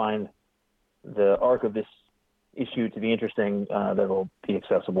people who find the arc of this issue to be interesting, that will be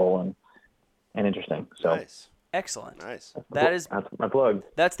accessible and interesting. So Nice. Excellent. Nice. that's my plug.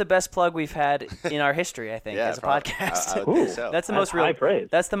 That's the best plug we've had in our history, I think, Yeah, as a probably. podcast. I would think so. That's the That's most real. high praise.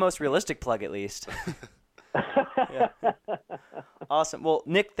 That's the most realistic plug, at least. Yeah. Awesome. Well,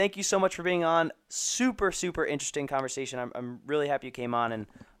 Nick, thank you so much for being on. Super, super interesting conversation. I'm really happy you came on, and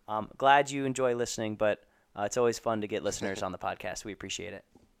glad you enjoy listening. But it's always fun to get listeners on the podcast. We appreciate it.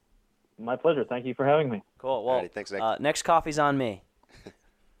 My pleasure. Thank you for having me. Cool. Well, Alrighty, thanks, Nick. Next coffee's on me.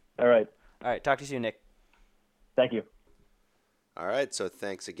 All right. All right. Talk to you soon, Nick. Thank you. All right, so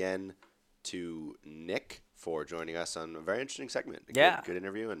thanks again to Nick for joining us on a very interesting segment. Good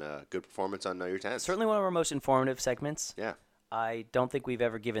interview and a good performance on Know Your Tens. Certainly one of our most informative segments. Yeah. I don't think we've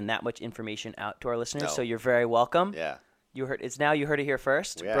ever given that much information out to our listeners, No. so you're very welcome. Yeah. You heard it here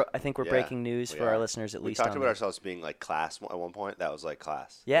first. Yeah. I think we're breaking news for our listeners at least. We talked about ourselves being like class at one point. That was like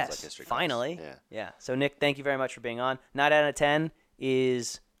class. Yes, like history finally. class. Yeah. So Nick, thank you very much for being on. 9 out of 10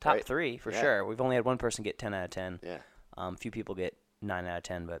 is top Right. 3 for sure. We've only had one person get 10 out of 10. Yeah. Few people get 9 out of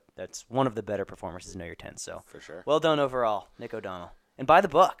 10, but that's one of the better performances in Know Your 10. So for sure. Well done overall, Nick O'Donnell. And buy the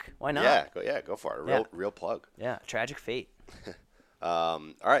book. Why not? Go for it. Real plug. Yeah. Tragic fate. All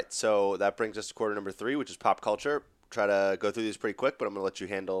right, so that brings us to quarter number 3, which is pop culture. Try to go through these pretty quick, but I'm going to let you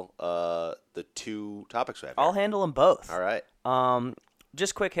handle the 2 topics we have here. I'll handle them both. All right.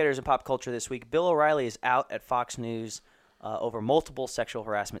 Just quick hitters in pop culture this week. Bill O'Reilly is out at Fox News over multiple sexual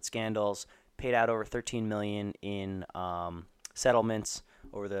harassment scandals. Paid out over $13 million in settlements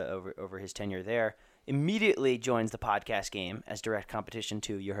over his tenure there. Immediately joins the podcast game as direct competition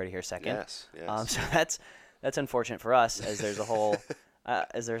to You Heard It Here Second. Yes. So that's unfortunate for us, as there's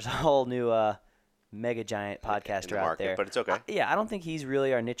a whole new mega giant podcaster out there. But it's okay. I don't think he's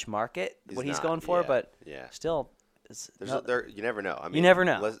really our niche market. He's going for, but still. You never know. I mean, you never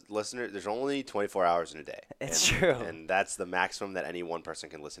know. Listener, there's only 24 hours in a day. It's true. And that's the maximum that any one person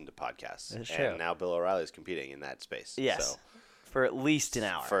can listen to podcasts. It's true. And now Bill O'Reilly is competing in that space. Yes. So, for at least an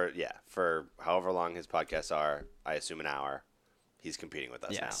hour. For however long his podcasts are, I assume an hour, he's competing with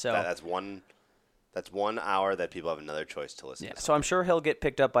us now. So that's 1 hour that people have another choice to listen to. So I'm sure he'll get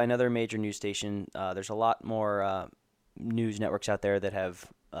picked up by another major news station. There's a lot more news networks out there that have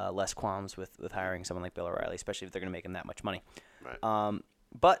less qualms with hiring someone like Bill O'Reilly, especially if they're going to make him that much money. Right.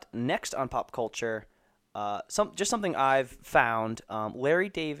 But next on pop culture, something I've found, Larry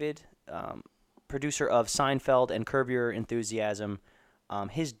David, producer of Seinfeld and Curb Your Enthusiasm,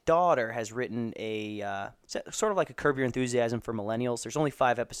 his daughter has written a sort of like a Curb Your Enthusiasm for millennials. There's only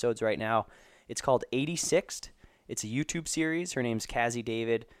 5 episodes right now. It's called 86th. It's a YouTube series. Her name's Cassie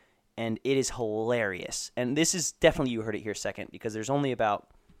David, and it is hilarious. And this is definitely You Heard It Here Second, because there's only about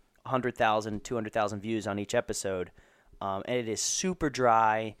 100,000, 200,000 views on each episode, and it is super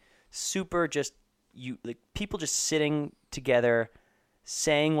dry, super just people just sitting together,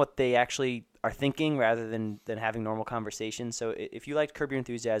 saying what they actually are thinking rather than having normal conversations. So if you liked Curb Your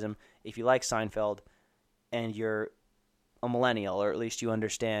Enthusiasm, if you like Seinfeld, and you're a millennial, or at least you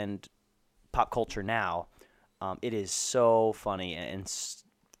understand pop culture now, it is so funny and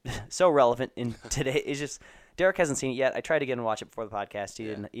so relevant in today. It's just Derek hasn't seen it yet. I tried to get him to watch it before the podcast. He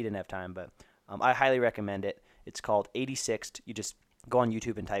didn't have time, but I highly recommend it. It's called 86th. You just go on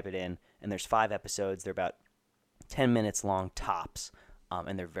YouTube and type it in, and there's 5 episodes. They're about 10 minutes long tops,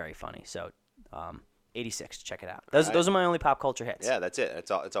 and they're very funny. So 86th, check it out. Those are my only pop culture hits. Yeah, that's it.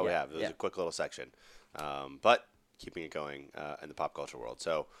 That's all we have. It was a quick little section, but keeping it going in the pop culture world.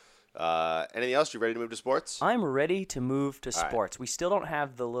 So anything else? You ready to move to sports? I'm ready to move to sports. We still don't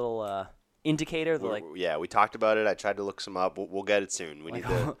have the little indicator. We talked about it. I tried to look some up. We'll get it soon. We need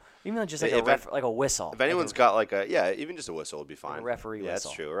to. Even just like a whistle. If anyone's got even just a whistle would be fine. Like a referee whistle.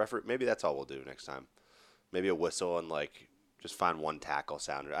 That's true. A referee. Maybe that's all we'll do next time. Maybe a whistle and just find one tackle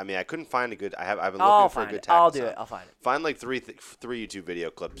sound. I mean, I couldn't find a good. I've been looking for a good tackle. I'll do it. I'll find it. Find like three YouTube video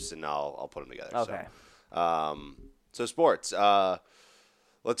clips and I'll put them together. Okay. So sports.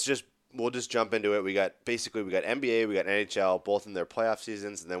 We'll just jump into it. We got NBA, we got NHL, both in their playoff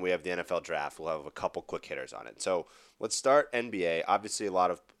seasons, and then we have the NFL draft. We'll have a couple quick hitters on it. So let's start NBA. Obviously, a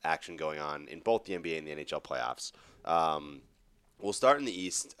lot of action going on in both the NBA and the NHL playoffs. We'll start in the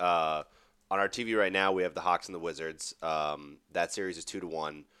East. On our TV right now, we have the Hawks and the Wizards. That series is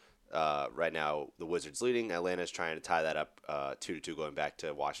 2-1. Right now, the Wizards leading. Atlanta is trying to tie that up 2-2, going back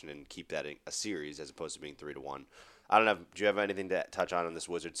to Washington, keep that a series as opposed to being 3-1. I don't know. Do you have anything to touch on in this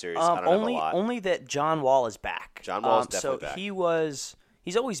Wizard series? I don't have a lot. Only that John Wall is back. John Wall is definitely back.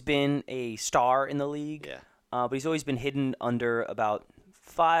 He's always been a star in the league. Yeah. But he's always been hidden under about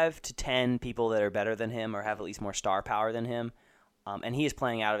 5 to 10 people that are better than him or have at least more star power than him. And he is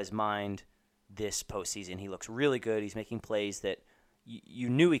playing out of his mind this postseason. He looks really good. He's making plays that you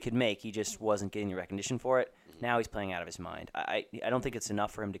knew he could make. He just wasn't getting the recognition for it. Mm-hmm. Now he's playing out of his mind. I don't think it's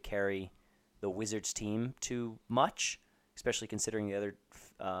enough for him to carry the Wizards team too much, especially considering the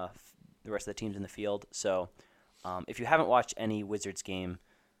rest of the teams in the field. So if you haven't watched any Wizards game,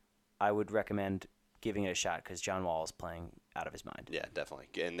 I would recommend giving it a shot because John Wall is playing out of his mind. Yeah, definitely.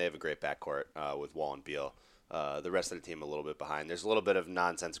 And they have a great backcourt with Wall and Beal. The rest of the team a little bit behind. There's a little bit of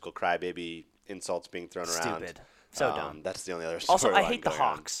nonsensical crybaby insults being thrown around. Stupid. So dumb. That's the only other. Also, I storyline hate the going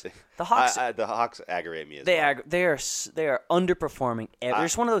on. Hawks. The Hawks. The Hawks aggravate me as well. They are underperforming. They're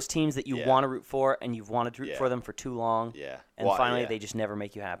just one of those teams that you Yeah. want to root for, and you've wanted to root Yeah. for them for too long. Yeah. And Well, finally, yeah. they just never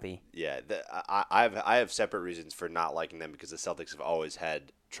make you happy. Yeah, I have separate reasons for not liking them because the Celtics have always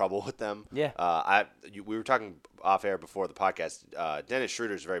had trouble with them. Yeah. We were talking off air before the podcast. Dennis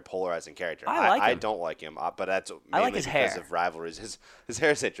Schroeder is a very polarizing character. I like I him. don't like him, but that's mainly I like his because hair. of rivalries. His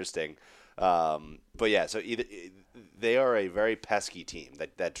hair is interesting. But yeah, so they are a very pesky team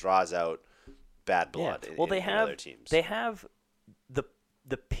that draws out bad blood. Well, in other teams. They have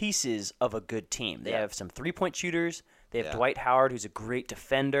the pieces of a good team. They Yeah. have some 3-point shooters. They have Yeah. Dwight Howard, who's a great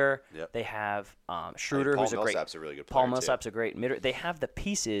defender. Yep. They have Schroeder, Paul who's a great. Millsap's a really good Paul player, too. Millsap's a great midder. They have the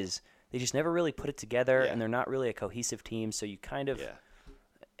pieces. They just never really put it together, Yeah. and they're not really a cohesive team. So you kind of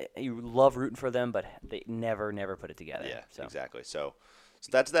Yeah. you love rooting for them, but they never put it together. Yeah, So. exactly. So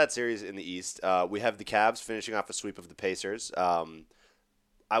that's that series in the East. We have the Cavs finishing off a sweep of the Pacers.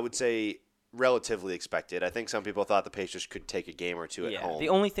 I would say relatively expected. I think some people thought the Pacers could take a game or two at home. The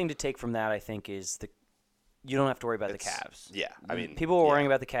only thing to take from that, I think, is you don't have to worry about the Cavs. Yeah, I mean, people were worrying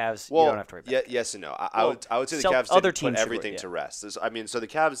yeah. about the Cavs. Well, you don't have to worry about. yes and no. I would say the some Cavs other didn't teams put should everything worry, to rest. So the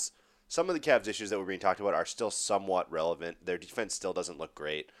Cavs, some of the Cavs issues that were being talked about are still somewhat relevant. Their defense still doesn't look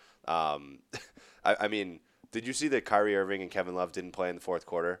great. I mean, did you see that Kyrie Irving and Kevin Love didn't play in the fourth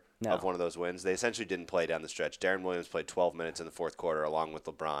quarter of one of those wins? They essentially didn't play down the stretch. Darren Williams played 12 minutes in the fourth quarter along with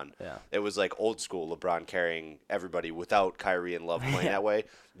LeBron. Yeah. It was like old school LeBron carrying everybody without Kyrie and Love playing that way.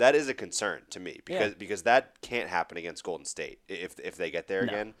 That is a concern to me because that can't happen against Golden State if they get there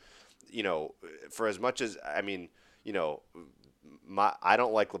again. You know, for as much as I mean, you know, I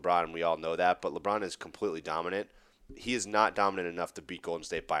don't like LeBron, and we all know that, but LeBron is completely dominant. He is not dominant enough to beat Golden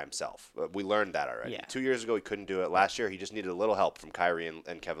State by himself. We learned that already. Yeah. 2 years ago, he couldn't do it. Last year, he just needed a little help from Kyrie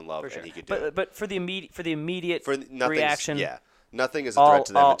and Kevin Love, and he could do it. But for the immediate Nothing's- reaction, yeah, nothing is a threat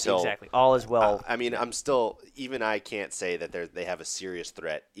to them until exactly all is well. I mean, I'm still even I can't say that they have a serious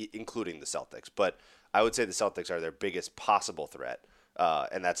threat, including the Celtics. But I would say the Celtics are their biggest possible threat,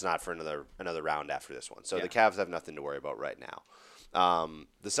 and that's not for another round after this one. So the Cavs have nothing to worry about right now.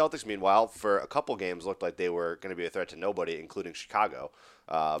 The Celtics, meanwhile, for a couple games looked like they were going to be a threat to nobody, including Chicago.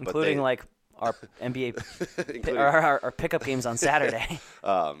 Including like our NBA, our pickup games on Saturday.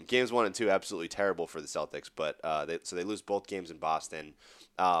 Games 1 and 2 absolutely terrible for the Celtics, but they lose both games in Boston.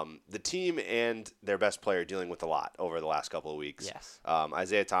 The team and their best player dealing with a lot over the last couple of weeks. Yes.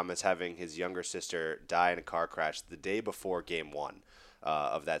 Isaiah Thomas having his younger sister die in a car crash the day before Game 1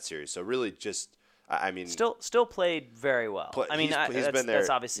 of that series. So really just. I mean, still played very well. I mean, he's been there. That's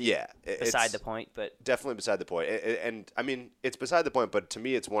obviously beside it's the point, but definitely beside the point. And I mean, it's beside the point, but to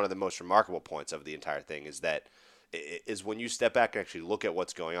me, it's one of the most remarkable points of the entire thing is when you step back and actually look at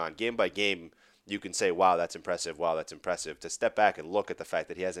what's going on game by game. You can say, "Wow, that's impressive! Wow, that's impressive." To step back and look at the fact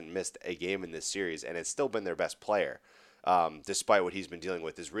that he hasn't missed a game in this series and has still been their best player, despite what he's been dealing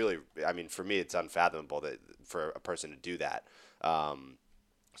with, is really. I mean, for me, it's unfathomable that for a person to do that.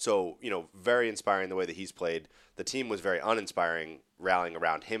 So, you know, very inspiring the way that he's played. The team was very uninspiring, rallying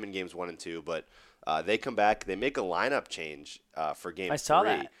around him in games 1 and 2, but they come back. They make a lineup change for game 3. I saw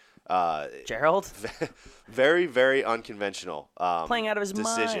that. Gerald? Very, very unconventional playing out of his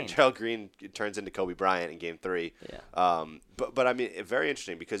decision. mind. Gerald Green turns into Kobe Bryant in game 3. Yeah. But I mean, very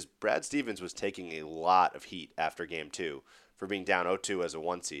interesting because Brad Stevens was taking a lot of heat after game 2 for being down 0-2 as a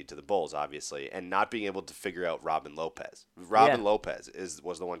 1 seed to the Bulls, obviously, and not being able to figure out Robin Lopez. Lopez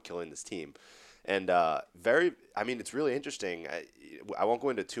was the one killing this team. And I mean, it's really interesting. I won't go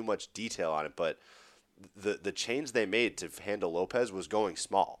into too much detail on it, but the change they made to handle Lopez was going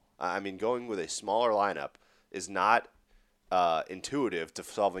small. I mean, going with a smaller lineup is not intuitive to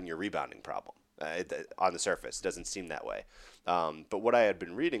solving your rebounding problem. On the surface, it doesn't seem that way. But what I had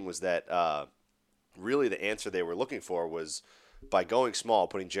been reading was that really the answer they were looking for was by going small,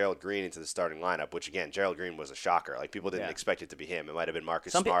 putting Gerald Green into the starting lineup, which, again, Gerald Green was a shocker. Like, people didn't expect it to be him. It might have been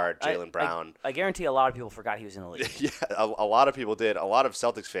Marcus Smart, Jaylen Brown. I guarantee a lot of people forgot he was in the league. Yeah, a lot of people did. A lot of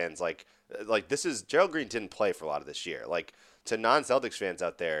Celtics fans, like Gerald Green didn't play for a lot of this year. Like, to non-Celtics fans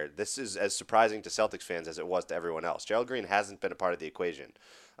out there, this is as surprising to Celtics fans as it was to everyone else. Gerald Green hasn't been a part of the equation.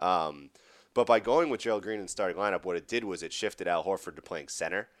 But by going with Gerald Green in the starting lineup, what it did was it shifted Al Horford to playing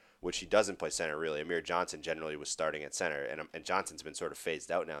center, which he doesn't play center really. Amir Johnson generally was starting at center, and Johnson's been sort of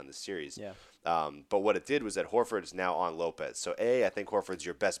phased out now in this series. Yeah. But what it did was that Horford is now on Lopez. So I think Horford's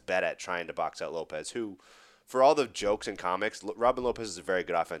your best bet at trying to box out Lopez, who, for all the jokes and comics, Robin Lopez is a very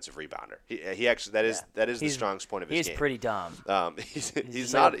good offensive rebounder. He actually that is the strongest point of his game. He's pretty dumb.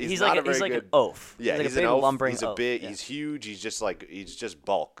 He's not a very good. An oaf. Yeah, he's he's like an a big oaf. lumbering He's oaf. He's huge. He's just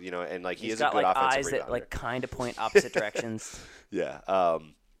bulk, and like he's is got a good like offensive eyes rebounder. that like kind of point opposite directions. Yeah.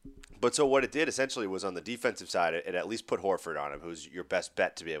 But so what it did essentially was on the defensive side, it at least put Horford on him, who's your best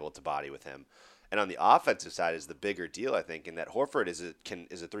bet to be able to body with him. And on the offensive side is the bigger deal, I think, in that Horford is a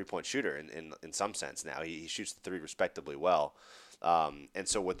 3-point shooter in some sense now. He shoots the three respectably well. And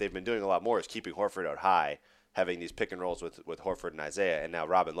so what they've been doing a lot more is keeping Horford out high, having these pick and rolls with Horford and Isaiah, and now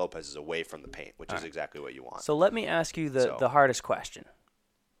Robin Lopez is away from the paint, which is exactly what you want. So let me ask you the hardest question.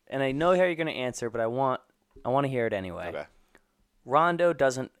 And I know how you're going to answer, but I want to hear it anyway. Okay. Rondo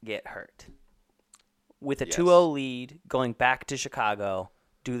doesn't get hurt. With a Yes. 2-0 lead going back to Chicago,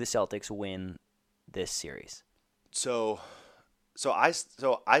 do the Celtics win this series? So I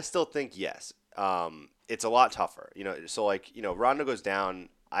still think yes. It's a lot tougher, So Rondo goes down.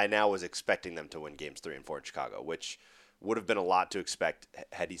 I now was expecting them to win games 3 and 4 in Chicago, which would have been a lot to expect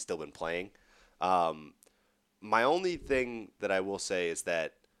had he still been playing. My only thing that I will say is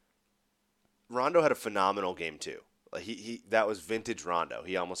that Rondo had a phenomenal game 2. Like he that was vintage Rondo.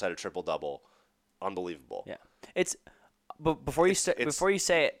 He almost had a triple double, unbelievable. Yeah, but before you say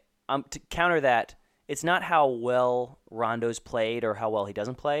it, to counter that, it's not how well Rondo's played or how well he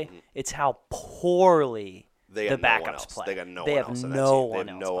doesn't play. Mm-hmm. It's how poorly the backups play. They got no one one else. They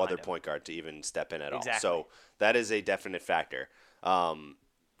have no other him. point guard to even step in at exactly. all. So that is a definite factor.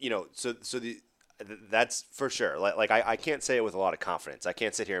 That's for sure. Like I can't say it with a lot of confidence. I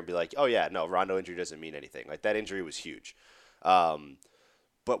can't sit here and be like, oh yeah, no, Rondo injury doesn't mean anything. Like that injury was huge.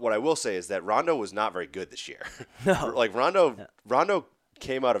 But what I will say is that Rondo was not very good this year. No. Like Rondo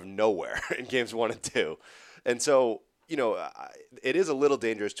came out of nowhere in games 1 and 2. And so, it is a little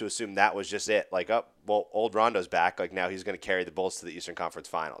dangerous to assume that was just it. Like, old Rondo's back. Like now he's going to carry the Bulls to the Eastern Conference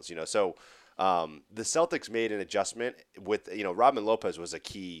Finals, So the Celtics made an adjustment with, Robin Lopez was a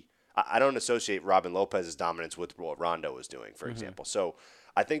key. I don't associate Robin Lopez's dominance with what Rondo was doing, for example. So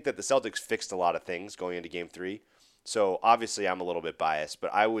I think that the Celtics fixed a lot of things going into Game 3. So obviously I'm a little bit biased,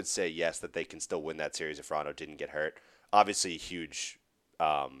 but I would say yes that they can still win that series if Rondo didn't get hurt. Obviously, huge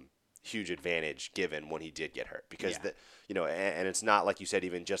advantage given when he did get hurt because and it's not like you said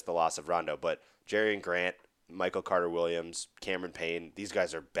even just the loss of Rondo, but Jerian Grant, Michael Carter-Williams, Cameron Payne, these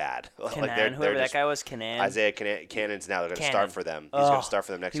guys are bad. Canaan, whoever that guy was, Canaan. Isaiah Cannon's now going to start for them. He's going to start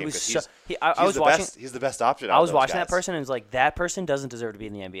for them next game because he's the best option. I was watching that person and it was like, that person doesn't deserve to be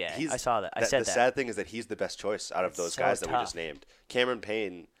in the NBA. I saw that. I said that. The sad thing is that he's the best choice out of those guys that we just named. Cameron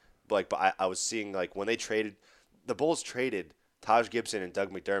Payne, but I was seeing like when they traded, the Bulls traded Taj Gibson and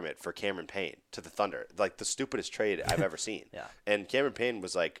Doug McDermott for Cameron Payne to the Thunder. Like the stupidest trade I've ever seen. Yeah. And Cameron Payne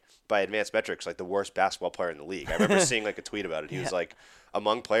was like, by advanced metrics, like the worst basketball player in the league. I remember seeing like a tweet about it. He was like,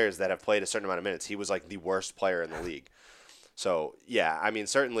 among players that have played a certain amount of minutes, he was like the worst player in the league. So yeah, I mean,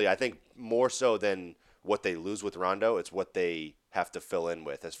 certainly I think more so than what they lose with Rondo, it's what they have to fill in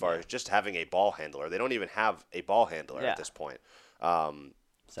with as far as just having a ball handler. They don't even have a ball handler at this point.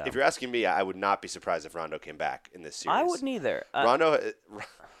 So. If you're asking me, I would not be surprised if Rondo came back in this series. I wouldn't either. Rondo,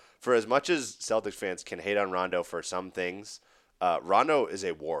 for as much as Celtics fans can hate on Rondo for some things, Rondo is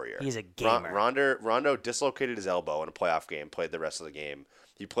a warrior. He's a gamer. Rondo dislocated his elbow in a playoff game, played the rest of the game.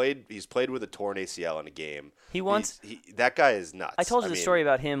 He's played with a torn ACL in a game. That guy is nuts. I told you the story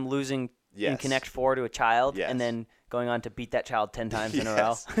about him losing in Connect 4 to a child and then going on to beat that child 10 times in a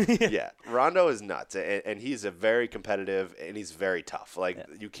row. Yeah, Rondo is nuts, and he's a very competitive, and he's very tough. Like,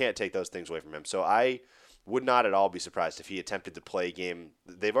 you can't take those things away from him. So I would not at all be surprised if he attempted to play game.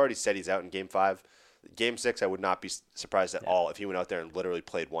 They've already said he's out in Game 5. Game 6, I would not be surprised at all if he went out there and literally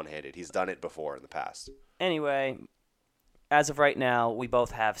played one-handed. He's done it before in the past. Anyway, as of right now, we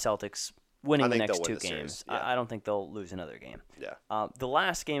both have Celtics winning the next 2 games. I don't think they'll lose another game. Yeah. The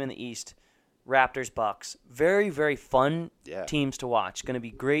last game in the East, Raptors-Bucks, very, very fun teams to watch. Going to be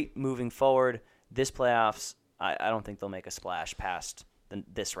great moving forward. This playoffs, I don't think they'll make a splash past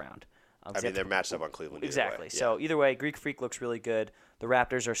this round. They're matched up on Cleveland. Exactly. So either way, Greek Freak looks really good. The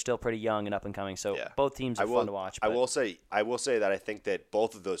Raptors are still pretty young and up and coming, so both teams are fun to watch. I will say that I think that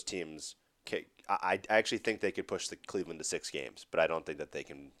both of those teams, I actually think they could push the Cleveland to 6 games, but I don't think that they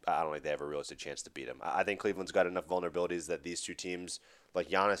can. I don't think they have a realistic chance to beat them. I think Cleveland's got enough vulnerabilities that these two teams, like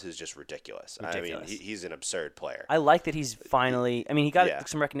Giannis, is just ridiculous. I mean, he's an absurd player. I like that he's finally. I mean, he got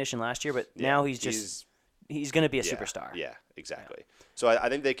some recognition last year, but now he's going to be a superstar. Yeah, exactly. Yeah. So I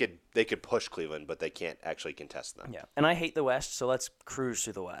think they could push Cleveland, but they can't actually contest them. Yeah, and I hate the West, so let's cruise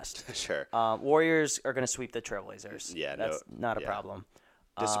through the West. Sure. Warriors are going to sweep the Trailblazers. Yeah, that's not a problem.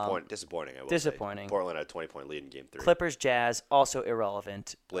 Disappointing. I will disappointing. Say. Portland had a 20-point lead in Game 3. Clippers, Jazz, also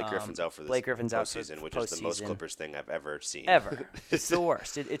irrelevant. Blake Griffin's out for this postseason, which is the most Clippers thing I've ever seen. Ever. It's the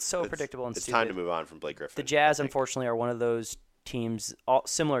worst. It's so predictable and it's stupid. It's time to move on from Blake Griffin. The Jazz, unfortunately, are one of those teams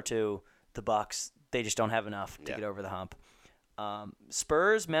similar to the Bucks. They just don't have enough to get over the hump.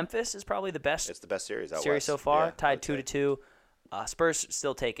 Spurs, Memphis is probably the best. It's the best series so far, tied 2-2. Spurs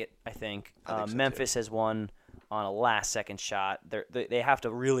still take it, I think. Memphis has won on a last-second shot. They have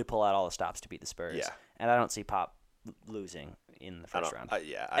to really pull out all the stops to beat the Spurs. Yeah. And I don't see Pop losing in the first round.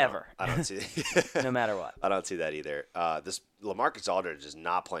 Ever. I don't see no matter what. I don't see that either. This LaMarcus Aldridge is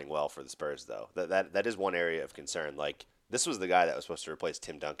not playing well for the Spurs, though. That is one area of concern. Like, this was the guy that was supposed to replace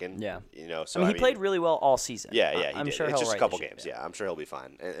Tim Duncan. Yeah. So he played really well all season. Yeah, I'm did. sure it's he'll just a couple this games. Year. Yeah, I'm sure he'll be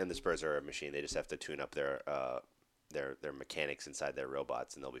fine. And the Spurs are a machine. They just have to tune up their mechanics inside their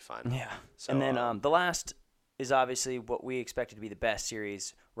robots, and they'll be fine. Yeah. So, and then the last is obviously what we expected to be the best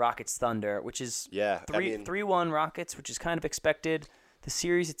series, Rockets Thunder, which is 3-1 Rockets, which is kind of expected. The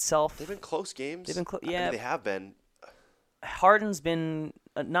series itself, they've been close games. They've been they have been. Harden's been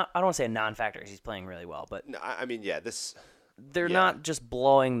I don't want to say a non-factor because he's playing really well, but no, they're not just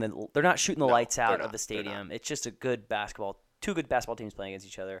they're not shooting the lights out of the stadium. It's just two good basketball teams playing against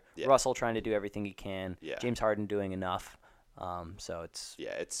each other. Yeah. Russell trying to do everything he can. Yeah. James Harden doing enough. So it's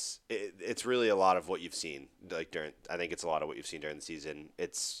it's really a lot of what you've seen I think it's a lot of what you've seen during the season.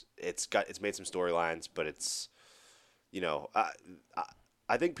 It's made some storylines, but it's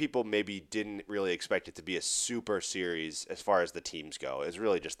I think people maybe didn't really expect it to be a super series as far as the teams go. It's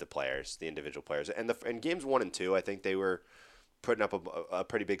really just the players, the individual players, and in games 1 and 2, I think they were putting up a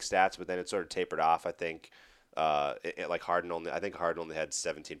pretty big stats, but then it sort of tapered off. I think Harden only had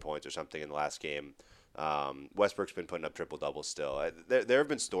 17 points or something in the last game. Westbrook's been putting up triple doubles still. There have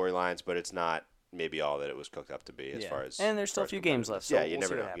been storylines, but it's not maybe all that it was cooked up to be as far as. And there's still a few games left. So you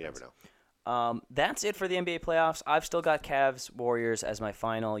never know. You never know. That's it for the NBA playoffs. I've still got Cavs Warriors as my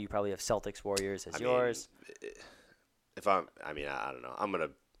final. You probably have Celtics Warriors as yours. I don't know. I'm gonna.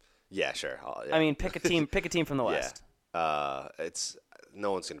 Yeah, sure. Pick a team. Pick a team from the West. Yeah. It's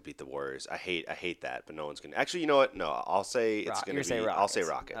no one's gonna beat the Warriors. I hate that, but no one's gonna. Actually, you know what? No, I'll say it's gonna be. I'll say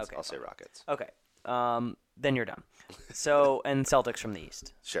Rockets. Okay, I'll say Rockets. Okay. Then you're done. So and Celtics from the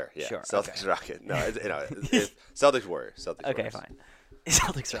East. Sure. Yeah. Sure. Celtics Rockets. No, Celtics Warriors. Celtics. Okay, Warriors. fine.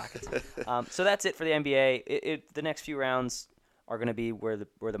 Celtics Rockets. So that's it for the NBA. The next few rounds are going to be where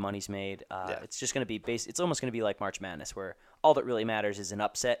the money's made. It's just going to be it's almost going to be like March Madness, where all that really matters is an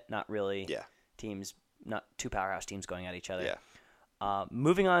upset, not really teams, not two powerhouse teams going at each other. Yeah.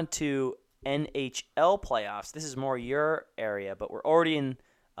 Moving on to NHL playoffs. This is more your area, but we're already in.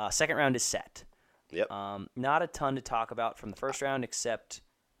 Second round is set. Yep. Not a ton to talk about from the first round, except.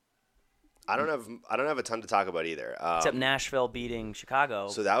 I don't have a ton to talk about either. Except Nashville beating Chicago.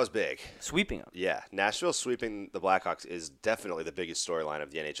 So that was big. Sweeping them. Yeah. Nashville sweeping the Blackhawks is definitely the biggest storyline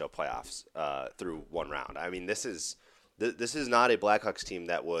of the NHL playoffs through one round. I mean, this is not a Blackhawks team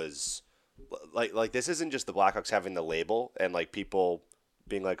that was like this isn't just the Blackhawks having the label and like people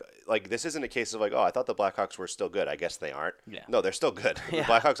being like this isn't a case of I thought the Blackhawks were still good. I guess they aren't. Yeah. No, they're still good. Yeah.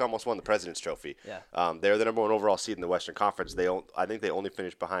 The Blackhawks almost won the President's Trophy. Yeah. They're the number 1 overall seed in the Western Conference. I think they only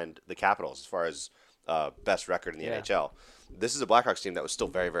finished behind the Capitals as far as best record in the NHL. This is a Blackhawks team that was still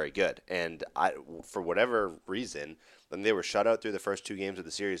very, very good. And for whatever reason, then they were shut out through the first 2 games of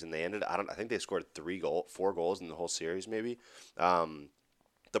the series, and they ended. I think they scored 4 goals in the whole series, maybe.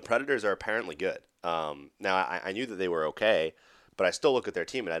 The Predators are apparently good. Now I knew that they were okay. But I still look at their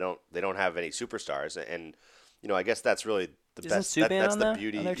team, and they don't have any superstars, and I guess that's really the best. That's the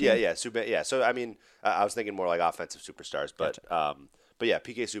beauty. Yeah, Subban. Yeah, so I mean, I was thinking more like offensive superstars, but yeah,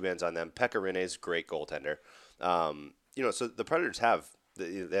 PK Subban's on them. Pekka Rinne's great goaltender. So the Predators have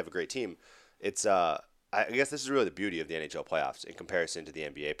a great team. It's I guess this is really the beauty of the NHL playoffs in comparison to the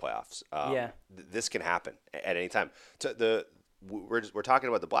NBA playoffs. This can happen at any time. We're talking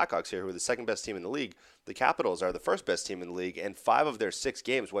about the Blackhawks here, who are the second best team in the league. The Capitals are the first best team in the league, and 5 of their 6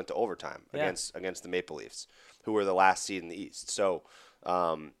 games went to overtime against the Maple Leafs, who were the last seed in the East. So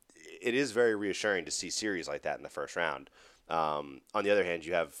it is very reassuring to see series like that in the first round. On the other hand,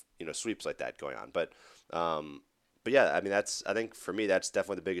 you have sweeps like that going on. But yeah, I mean I think for me that's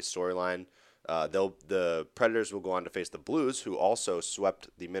definitely the biggest storyline. The Predators will go on to face the Blues, who also swept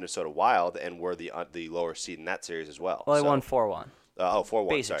the Minnesota Wild and were the lower seed in that series as well. Well, they won 4-1.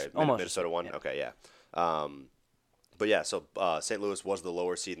 4-1. Sorry, almost. Minnesota won. Yeah. Okay, yeah. But yeah, so St. Louis was the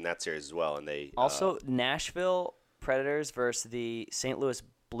lower seed in that series as well, and they also Nashville Predators versus the St. Louis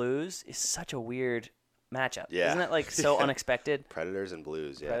Blues is such a weird matchup. Yeah. Isn't it so unexpected? Predators and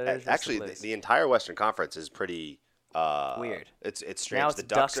Blues. Yeah, Predators actually, Blues. The entire Western Conference is pretty Weird. It's strange. Now it's the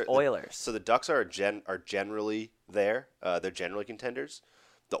Ducks are, Oilers. So the Ducks are generally there. They're generally contenders.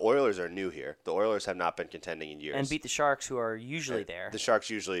 The Oilers are new here. The Oilers have not been contending in years. And beat the Sharks, who are usually there. The Sharks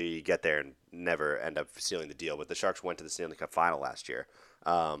usually get there and never end up sealing the deal. But the Sharks went to the Stanley Cup final last year.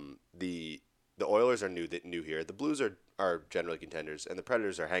 The Oilers are new here. The Blues are generally contenders, and the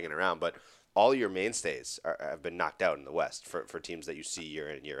Predators are hanging around. But all your mainstays have been knocked out in the West for teams that you see year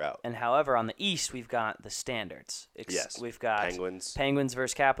in and year out. And however, on the East, we've got the standards. Yes. We've got Penguins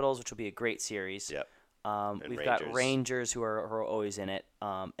versus Capitals, which will be a great series. Yep. We've got Rangers who are always in it.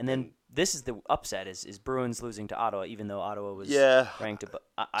 And then this is the upset is Bruins losing to Ottawa, even though Ottawa was ranked above.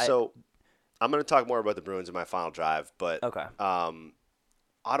 So I'm going to talk more about the Bruins in my final drive, but okay.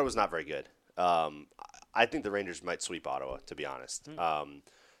 Ottawa's not very good. I think the Rangers might sweep Ottawa, to be honest.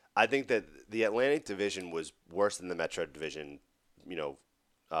 I think that the Atlantic Division was worse than the Metro Division,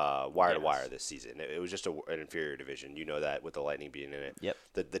 wire to wire this season. It was just an inferior division. You know that with the Lightning being in it. Yep.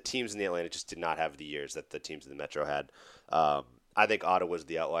 The teams in the Atlantic just did not have the years that the teams in the Metro had. I think Ottawa's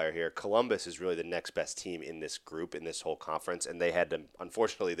the outlier here. Columbus is really the next best team in this group, in this whole conference, and they had to,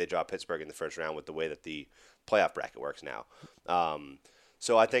 unfortunately, they dropped Pittsburgh in the first round with the way that the playoff bracket works now.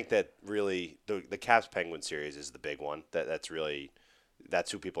 So I think that really the Caps-Penguins series is the big one.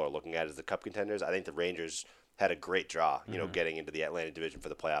 That's who people are looking at as the Cup contenders. I think the Rangers had a great draw, getting into the Atlantic Division for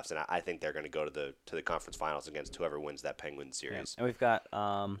the playoffs, and I think they're going to go to the conference finals against whoever wins that Penguins series. Yeah. And we've got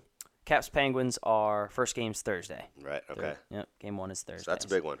Caps Penguins are first game's Thursday. Right. Okay. Yep. Game 1 is Thursday. So that's a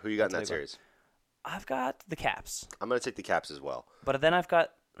big one. Who you got in that series? I've got the Caps. I'm going to take the Caps as well. But then I've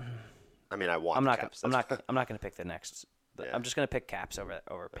got. I want the Caps. I'm not going to pick the next. Yeah. I'm just going to pick Caps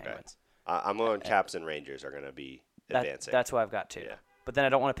over Penguins. I'm going Caps and Rangers are going to be advancing. That's who I've got too. Yeah. But then I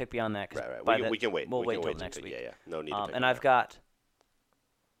don't want to pick beyond that. Right. We can wait. We'll wait until next week. Yeah. No need to pick and I've got.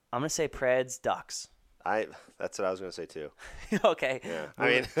 I'm going to say Preds Ducks. That's what I was going to say too. Okay.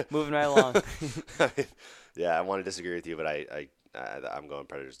 Yeah. Moving right along. Yeah, I want to disagree with you, but I'm going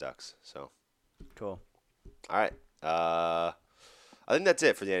Predators Ducks. So. Cool. All right. I think that's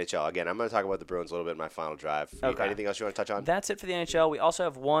it for the NHL. Again, I'm going to talk about the Bruins a little bit in my final drive. Okay. Anything else you want to touch on? That's it for the NHL. We also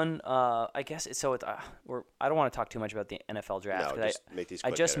have one. I guess it's so. I don't want to talk too much about the NFL draft. No, just make these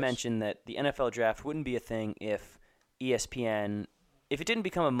quick I just hitters. mentioned that the NFL draft wouldn't be a thing if ESPN, if it didn't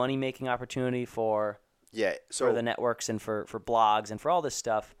become a money making opportunity for the networks and for blogs and for all this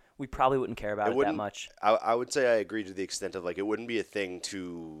stuff. We probably wouldn't care about it that much. I would say I agree to the extent of it wouldn't be a thing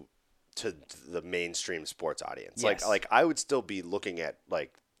to the mainstream sports audience. Yes. Like I would still be looking at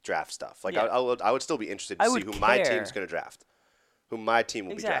draft stuff. I would still be interested to see who my team's going to draft, who my team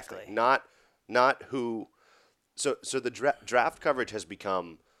will be drafting, not who. So the draft coverage has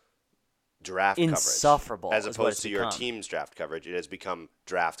become draft insufferable coverage as opposed to your team's draft coverage. It has become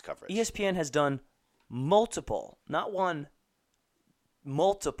draft coverage. ESPN has done multiple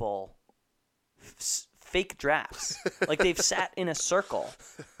fake drafts. They've sat in a circle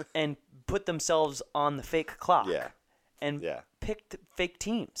and put themselves on the fake clock and picked fake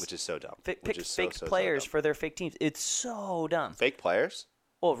teams. Which is so dumb. Picked fake players for their fake teams. It's so dumb. Fake players?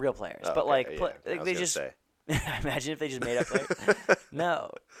 Well, real players. Oh, but okay. they just say. imagine if they just made up players.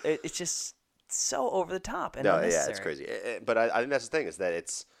 No. It's just so over the top and unnecessary. Yeah, it's crazy. But I think that's the thing is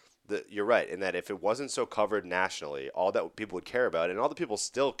that you're right in that if it wasn't so covered nationally, all that people would care about, and all the people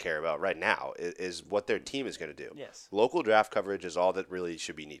still care about right now, is what their team is going to do. Yes. Local draft coverage is all that really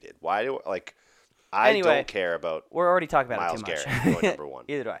should be needed. Why do I don't care about. We're already talking about Miles it too much. Garrett going number one.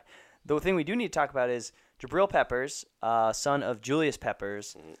 Either do I. The thing we do need to talk about is Jabril Peppers, son of Julius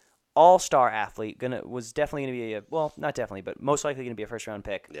Peppers, all-star athlete, was definitely going to be not definitely, but most likely going to be a first-round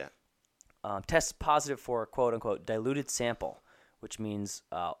pick. Yeah. Tests positive for quote-unquote diluted sample, which means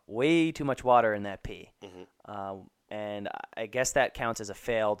way too much water in that pee. And I guess that counts as a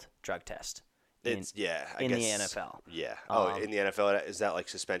failed drug test. In the NFL. Yeah. In the NFL, is that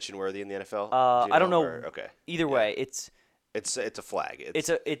suspension worthy in the NFL? I don't know. Okay. Either way, it's a flag.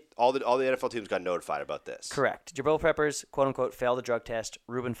 All the NFL teams got notified about this. Correct. Jabril Peppers, quote unquote, failed a drug test.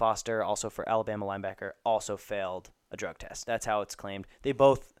 Reuben Foster, also for Alabama linebacker, also failed a drug test. That's how it's claimed. They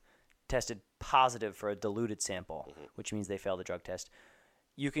both tested positive for a diluted sample, which means they failed the drug test.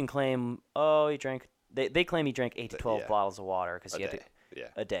 You can claim, he drank. They claim he drank 8 to 12 bottles of water because he had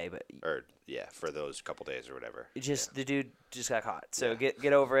a day, but for those couple days or whatever. The dude just got caught. So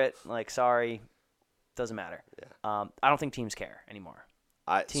get over it. Sorry, doesn't matter. Yeah. I don't think teams care anymore.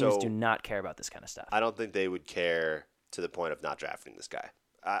 Teams do not care about this kind of stuff. I don't think they would care to the point of not drafting this guy.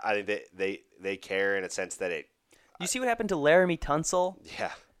 I think they care in a sense that it. You see what happened to Laramie Tunsil?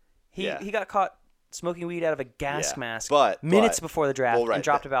 Yeah. He got caught smoking weed out of a gas Yeah. mask But- minutes before the draft well, right. and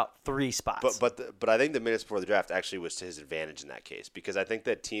dropped about 3 spots. But I think the minutes before the draft actually was to his advantage in that case, because I think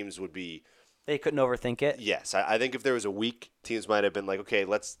that teams would be. They couldn't overthink it. Yes, I think if there was a week, teams might have been like, okay,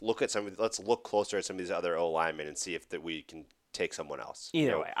 let's look closer at some of these other O linemen and see if that we can take someone else.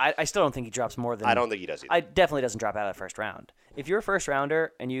 Either way, I still don't think he drops more than. I don't think he does either. I definitely doesn't drop out of the first round. If you're a first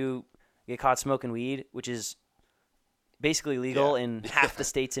rounder and you get caught smoking weed, which is basically legal Yeah. in half the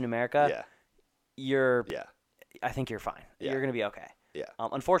states in America, yeah, you're. yeah, I think you're fine. Yeah. You're going to be okay. yeah.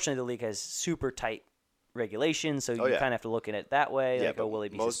 Unfortunately, the league has super tight regulations, so you yeah. kind of have to look at it that way. Yeah, like, but will he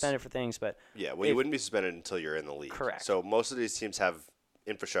be most- suspended for things? But Yeah, well, you wouldn't be suspended until you're in the league. Correct. So most of these teams have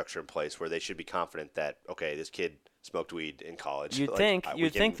infrastructure in place where they should be confident that, okay, this kid smoked weed in college. you'd Like, think we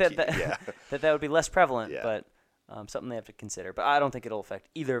you'd can think that keep- that, yeah, that would be less prevalent, Yeah. but something they have to consider. But I don't think it'll affect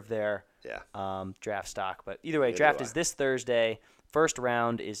either of their yeah. draft stock. But either way, Neither draft do is I. this Thursday. First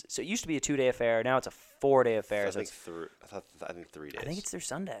round is so it used to be a 2-day affair. Now it's a 4-day affair. I so think it's- I think 3 days. I think it's their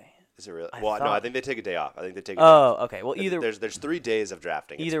Sunday. Is it really? I Well, no, I thought- think they take a day off. I think they take. Oh, okay. Well, there's 3 days of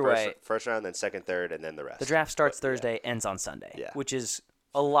drafting. It's Either first, way- first round, then second, third, and then the rest. the draft starts But, yeah. Thursday, ends on Sunday, Yeah. which is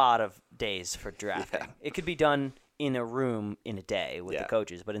a lot of days for drafting. Yeah. It could be done in a room in a day with the Yeah.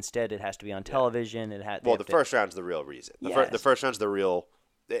 coaches, but instead it has to be on television. It Well, the first round's the real reason. The Yes. first round's the real.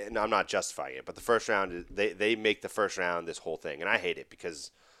 And I'm not justifying it, but the first round, they make the first round this whole thing, and I hate it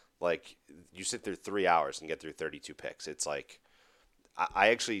because, like, you sit through 3 hours and get through 32 picks. It's like, I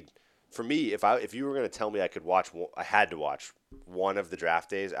actually, for me, if you were going to tell me I had to watch one of the draft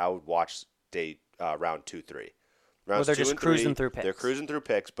days, I would watch round 2, 3. Rounds they're 2 just and cruising 3, through picks. They're cruising through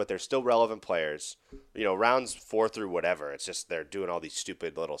picks, but they're still relevant players. You know, rounds 4 through whatever. It's just they're doing all these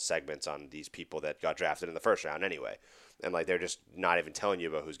stupid little segments on these people that got drafted in the first round anyway, and like they're just not even telling you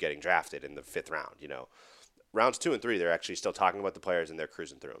about who's getting drafted in the 5th round. You know, rounds 2 and 3, they're actually still talking about the players and they're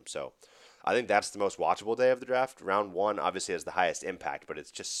cruising through them. So, I think that's the most watchable day of the draft. Round 1 obviously has the highest impact, but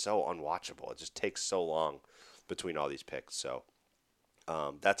it's just so unwatchable. It just takes so long between all these picks. So,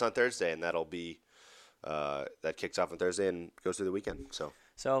 that's on Thursday, and that'll be. That kicks off on Thursday and goes through the weekend. So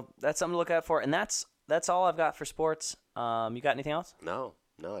that's something to look out for, and that's all I've got for sports. You got anything else? no,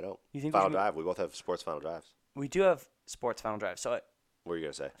 I don't. You think Final we should- drive? We both have sports final drives. We do have sports final drive, so What are you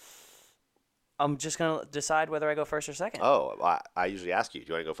gonna say? I'm just gonna decide whether I go first or second. Oh, I usually ask you. Do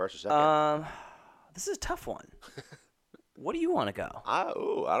you want to go first or second? This is a tough one. What do you want to go? I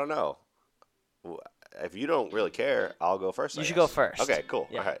don't know. If you don't really care, I'll go first. You I should guess. go first. Okay, cool.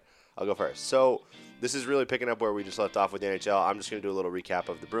 Yeah. All right, I'll go first. So this is really picking up where we just left off with the NHL. I'm just going to do a little recap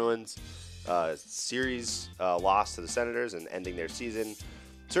of the Bruins series loss to the Senators and ending their season.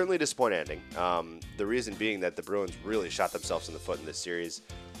 Certainly a disappointing ending. The reason being that the Bruins really shot themselves in the foot in this series.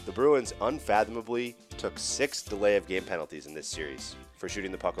 The Bruins unfathomably took 6 delay of game penalties in this series for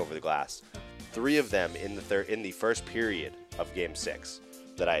shooting the puck over the glass. 3 of them in the first period of Game 6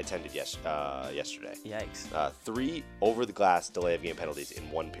 that I attended yesterday. Yikes. 3 over the glass delay of game penalties in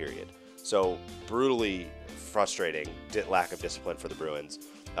 1 period. So brutally frustrating lack of discipline for the Bruins.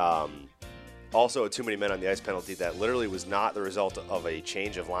 Also, a too many men on the ice penalty that literally was not the result of a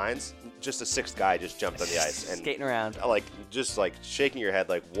change of lines. Just a 6th guy just jumped on the ice and Skating around. just shaking your head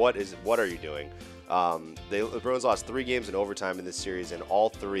like, what are you doing? The Bruins lost 3 games in overtime in this series, and all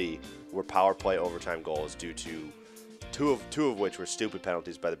 3 were power play overtime goals due to two of which were stupid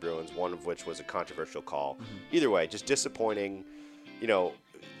penalties by the Bruins, one of which was a controversial call. Either way, just disappointing. You know,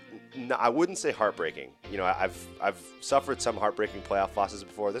 I wouldn't say heartbreaking. You know, I've suffered some heartbreaking playoff losses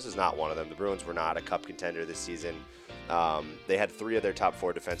before. This is not one of them. The Bruins were not a cup contender this season. They had 3 of their top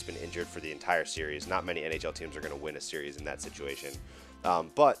 4 defensemen injured for the entire series. Not many NHL teams are going to win a series in that situation.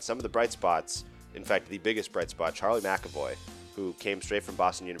 But some of the bright spots, in fact, the biggest bright spot, Charlie McAvoy, who came straight from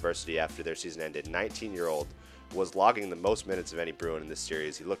Boston University after their season ended, 19-year-old, was logging the most minutes of any Bruin in this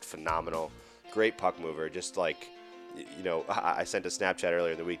series. He looked phenomenal. Great puck mover. Just like, you know, I sent a Snapchat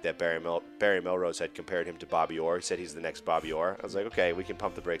earlier in the week that Barry Melrose had compared him to Bobby Orr. He said he's the next Bobby Orr. I was like, okay, we can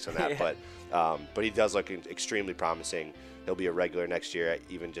pump the brakes on that. Yeah. But he does look extremely promising. He'll be a regular next year,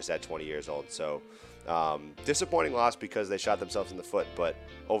 even just at 20 years old. So disappointing loss because they shot themselves in the foot, but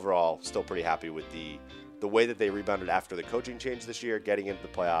overall still pretty happy with the way that they rebounded after the coaching change this year, getting into the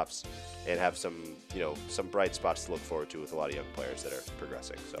playoffs, and have some bright spots to look forward to with a lot of young players that are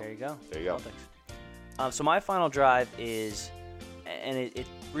progressing. So There you go. There you go. Celtics. So my final drive is, and it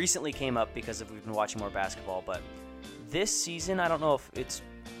recently came up because we've been watching more basketball, but this season, I don't know if it's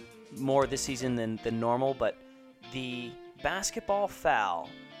more this season than normal, but the basketball foul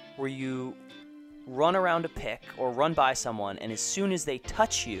where you run around a pick or run by someone, and as soon as they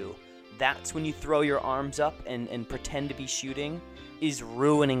touch you, that's when you throw your arms up and pretend to be shooting, is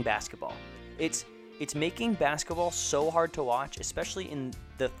ruining basketball. It's it's making basketball so hard to watch, especially in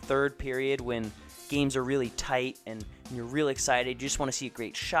the third period when games are really tight and you're really excited. You just want to see a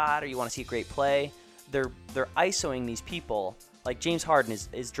great shot or you want to see a great play. They're ISOing these people. Like James Harden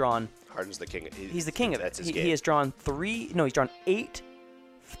is drawn. Harden's the king. He's the king of it. That's his game. He has drawn 8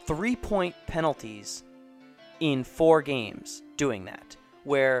 3-point penalties in 4 games doing that,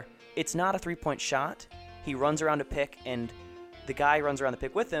 where it's not a 3-point shot. He runs around a pick, and the guy runs around the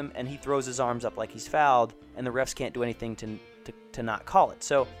pick with him, and he throws his arms up like he's fouled, and the refs can't do anything to not call it.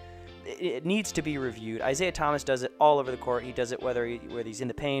 So it needs to be reviewed. Isaiah Thomas does it all over the court. He does it whether he's in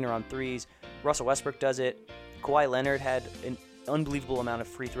the paint or on threes. Russell Westbrook does it. Kawhi Leonard had an unbelievable amount of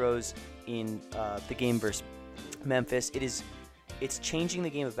free throws in the game versus Memphis. It's changing the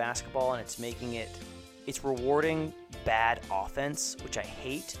game of basketball, and it's rewarding bad offense, which I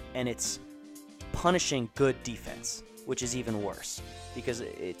hate, and it's punishing good defense, which is even worse because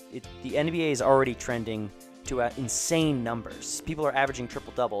the NBA is already trending to insane numbers. People are averaging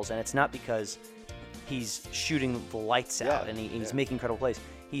triple doubles, and it's not because he's shooting the lights out and he's making incredible plays.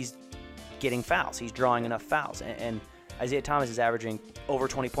 He's getting fouls. He's drawing enough fouls, and Isaiah Thomas is averaging over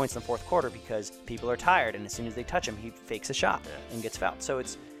 20 points in the fourth quarter because people are tired, and as soon as they touch him, he fakes a shot and gets fouled. So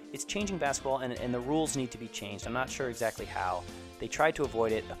it's changing basketball, and the rules need to be changed. I'm not sure exactly how. They tried to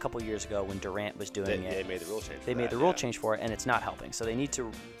avoid it a couple years ago when Durant was doing it. They made the rule change. They made the rule change for it, and it's not helping. So they need to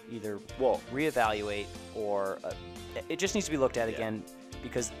either reevaluate or it just needs to be looked at again,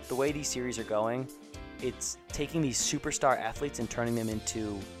 because the way these series are going, it's taking these superstar athletes and turning them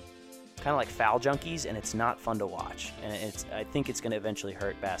into kind of like foul junkies, and it's not fun to watch. And I think it's going to eventually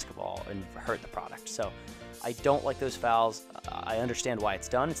hurt basketball and hurt the product. So I don't like those fouls. I understand why it's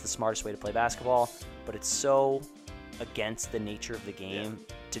done. It's the smartest way to play basketball, but it's so against the nature of the game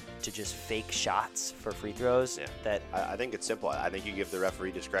to just fake shots for free throws that I think it's simple. I think you give the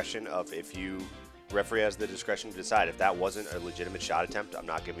referee discretion of referee has the discretion to decide if that wasn't a legitimate shot attempt, I'm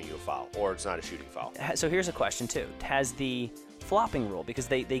not giving you a foul, or it's not a shooting foul. So here's a question too. Has the flopping rule, because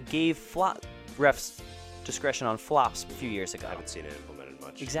they gave refs discretion on flops a few years ago. I haven't seen it implemented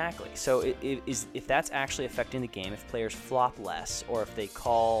much. Exactly. So if that's actually affecting the game, if players flop less or if they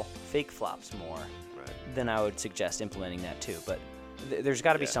call fake flops more, then I would suggest implementing that too. But there's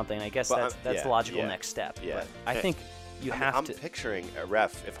got to be something. I guess that's the logical next step. Yeah. But I think you have to. I'm picturing a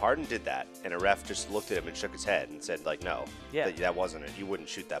ref, if Harden did that and a ref just looked at him and shook his head and said, like, no, that wasn't it. You wouldn't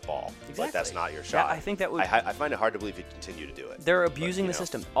shoot that ball. Exactly. Like, that's not your shot. I think that would. I find it hard to believe he'd continue to do it. They're abusing the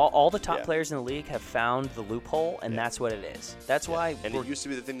system. All the top players in the league have found the loophole, and that's what it is. That's why. And it used to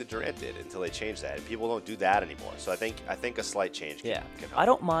be the thing that Durant did until they changed that, and people don't do that anymore. So I think a slight change can help. I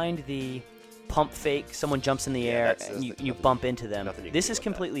don't mind the pump fake. Someone jumps in the air and you bump into them. This is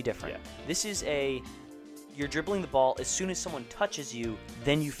completely different. This is you're dribbling the ball. As soon as someone touches you,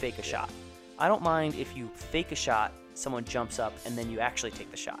 then you fake a shot. I don't mind if you fake a shot, someone jumps up, and then you actually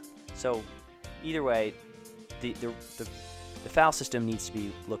take the shot. So either way, the foul system needs to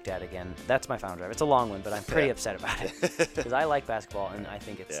be looked at again. That's my final drive. It's a long one, but I'm pretty upset about it because I like basketball, and I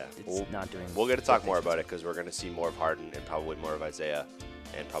think it's not doing. We'll get to talk more about it because we're going to see more of Harden and probably more of Isaiah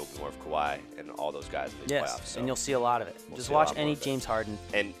and probably more of Kawhi and all those guys in the playoffs. So and you'll see a lot of it. Just watch any James Harden.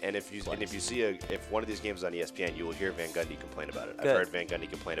 And if you see if one of these games is on ESPN, you will hear Van Gundy complain about it. Good. I've heard Van Gundy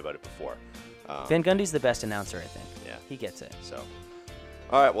complain about it before. Van Gundy's the best announcer, I think. Yeah, he gets it. So,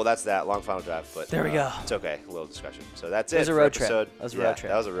 all right, well that's that long final drive, but there we go. It's okay, a little discussion. So that's it. It was a road trip. That was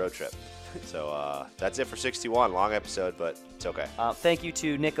a road trip. So that's it for 61. Long episode, but it's okay. Thank you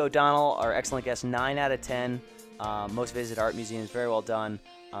to Nick O'Donnell, our excellent guest. 9 out of 10. Most visited art museums. Very well done.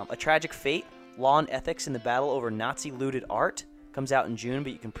 A Tragic Fate, Law and Ethics in the Battle Over Nazi-Looted Art, comes out in June,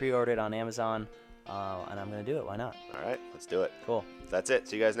 but you can pre-order it on Amazon, and I'm going to do it. Why not? All right, let's do it. Cool. That's it.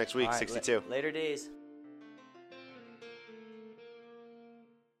 See you guys next week, All right, 62. Later days.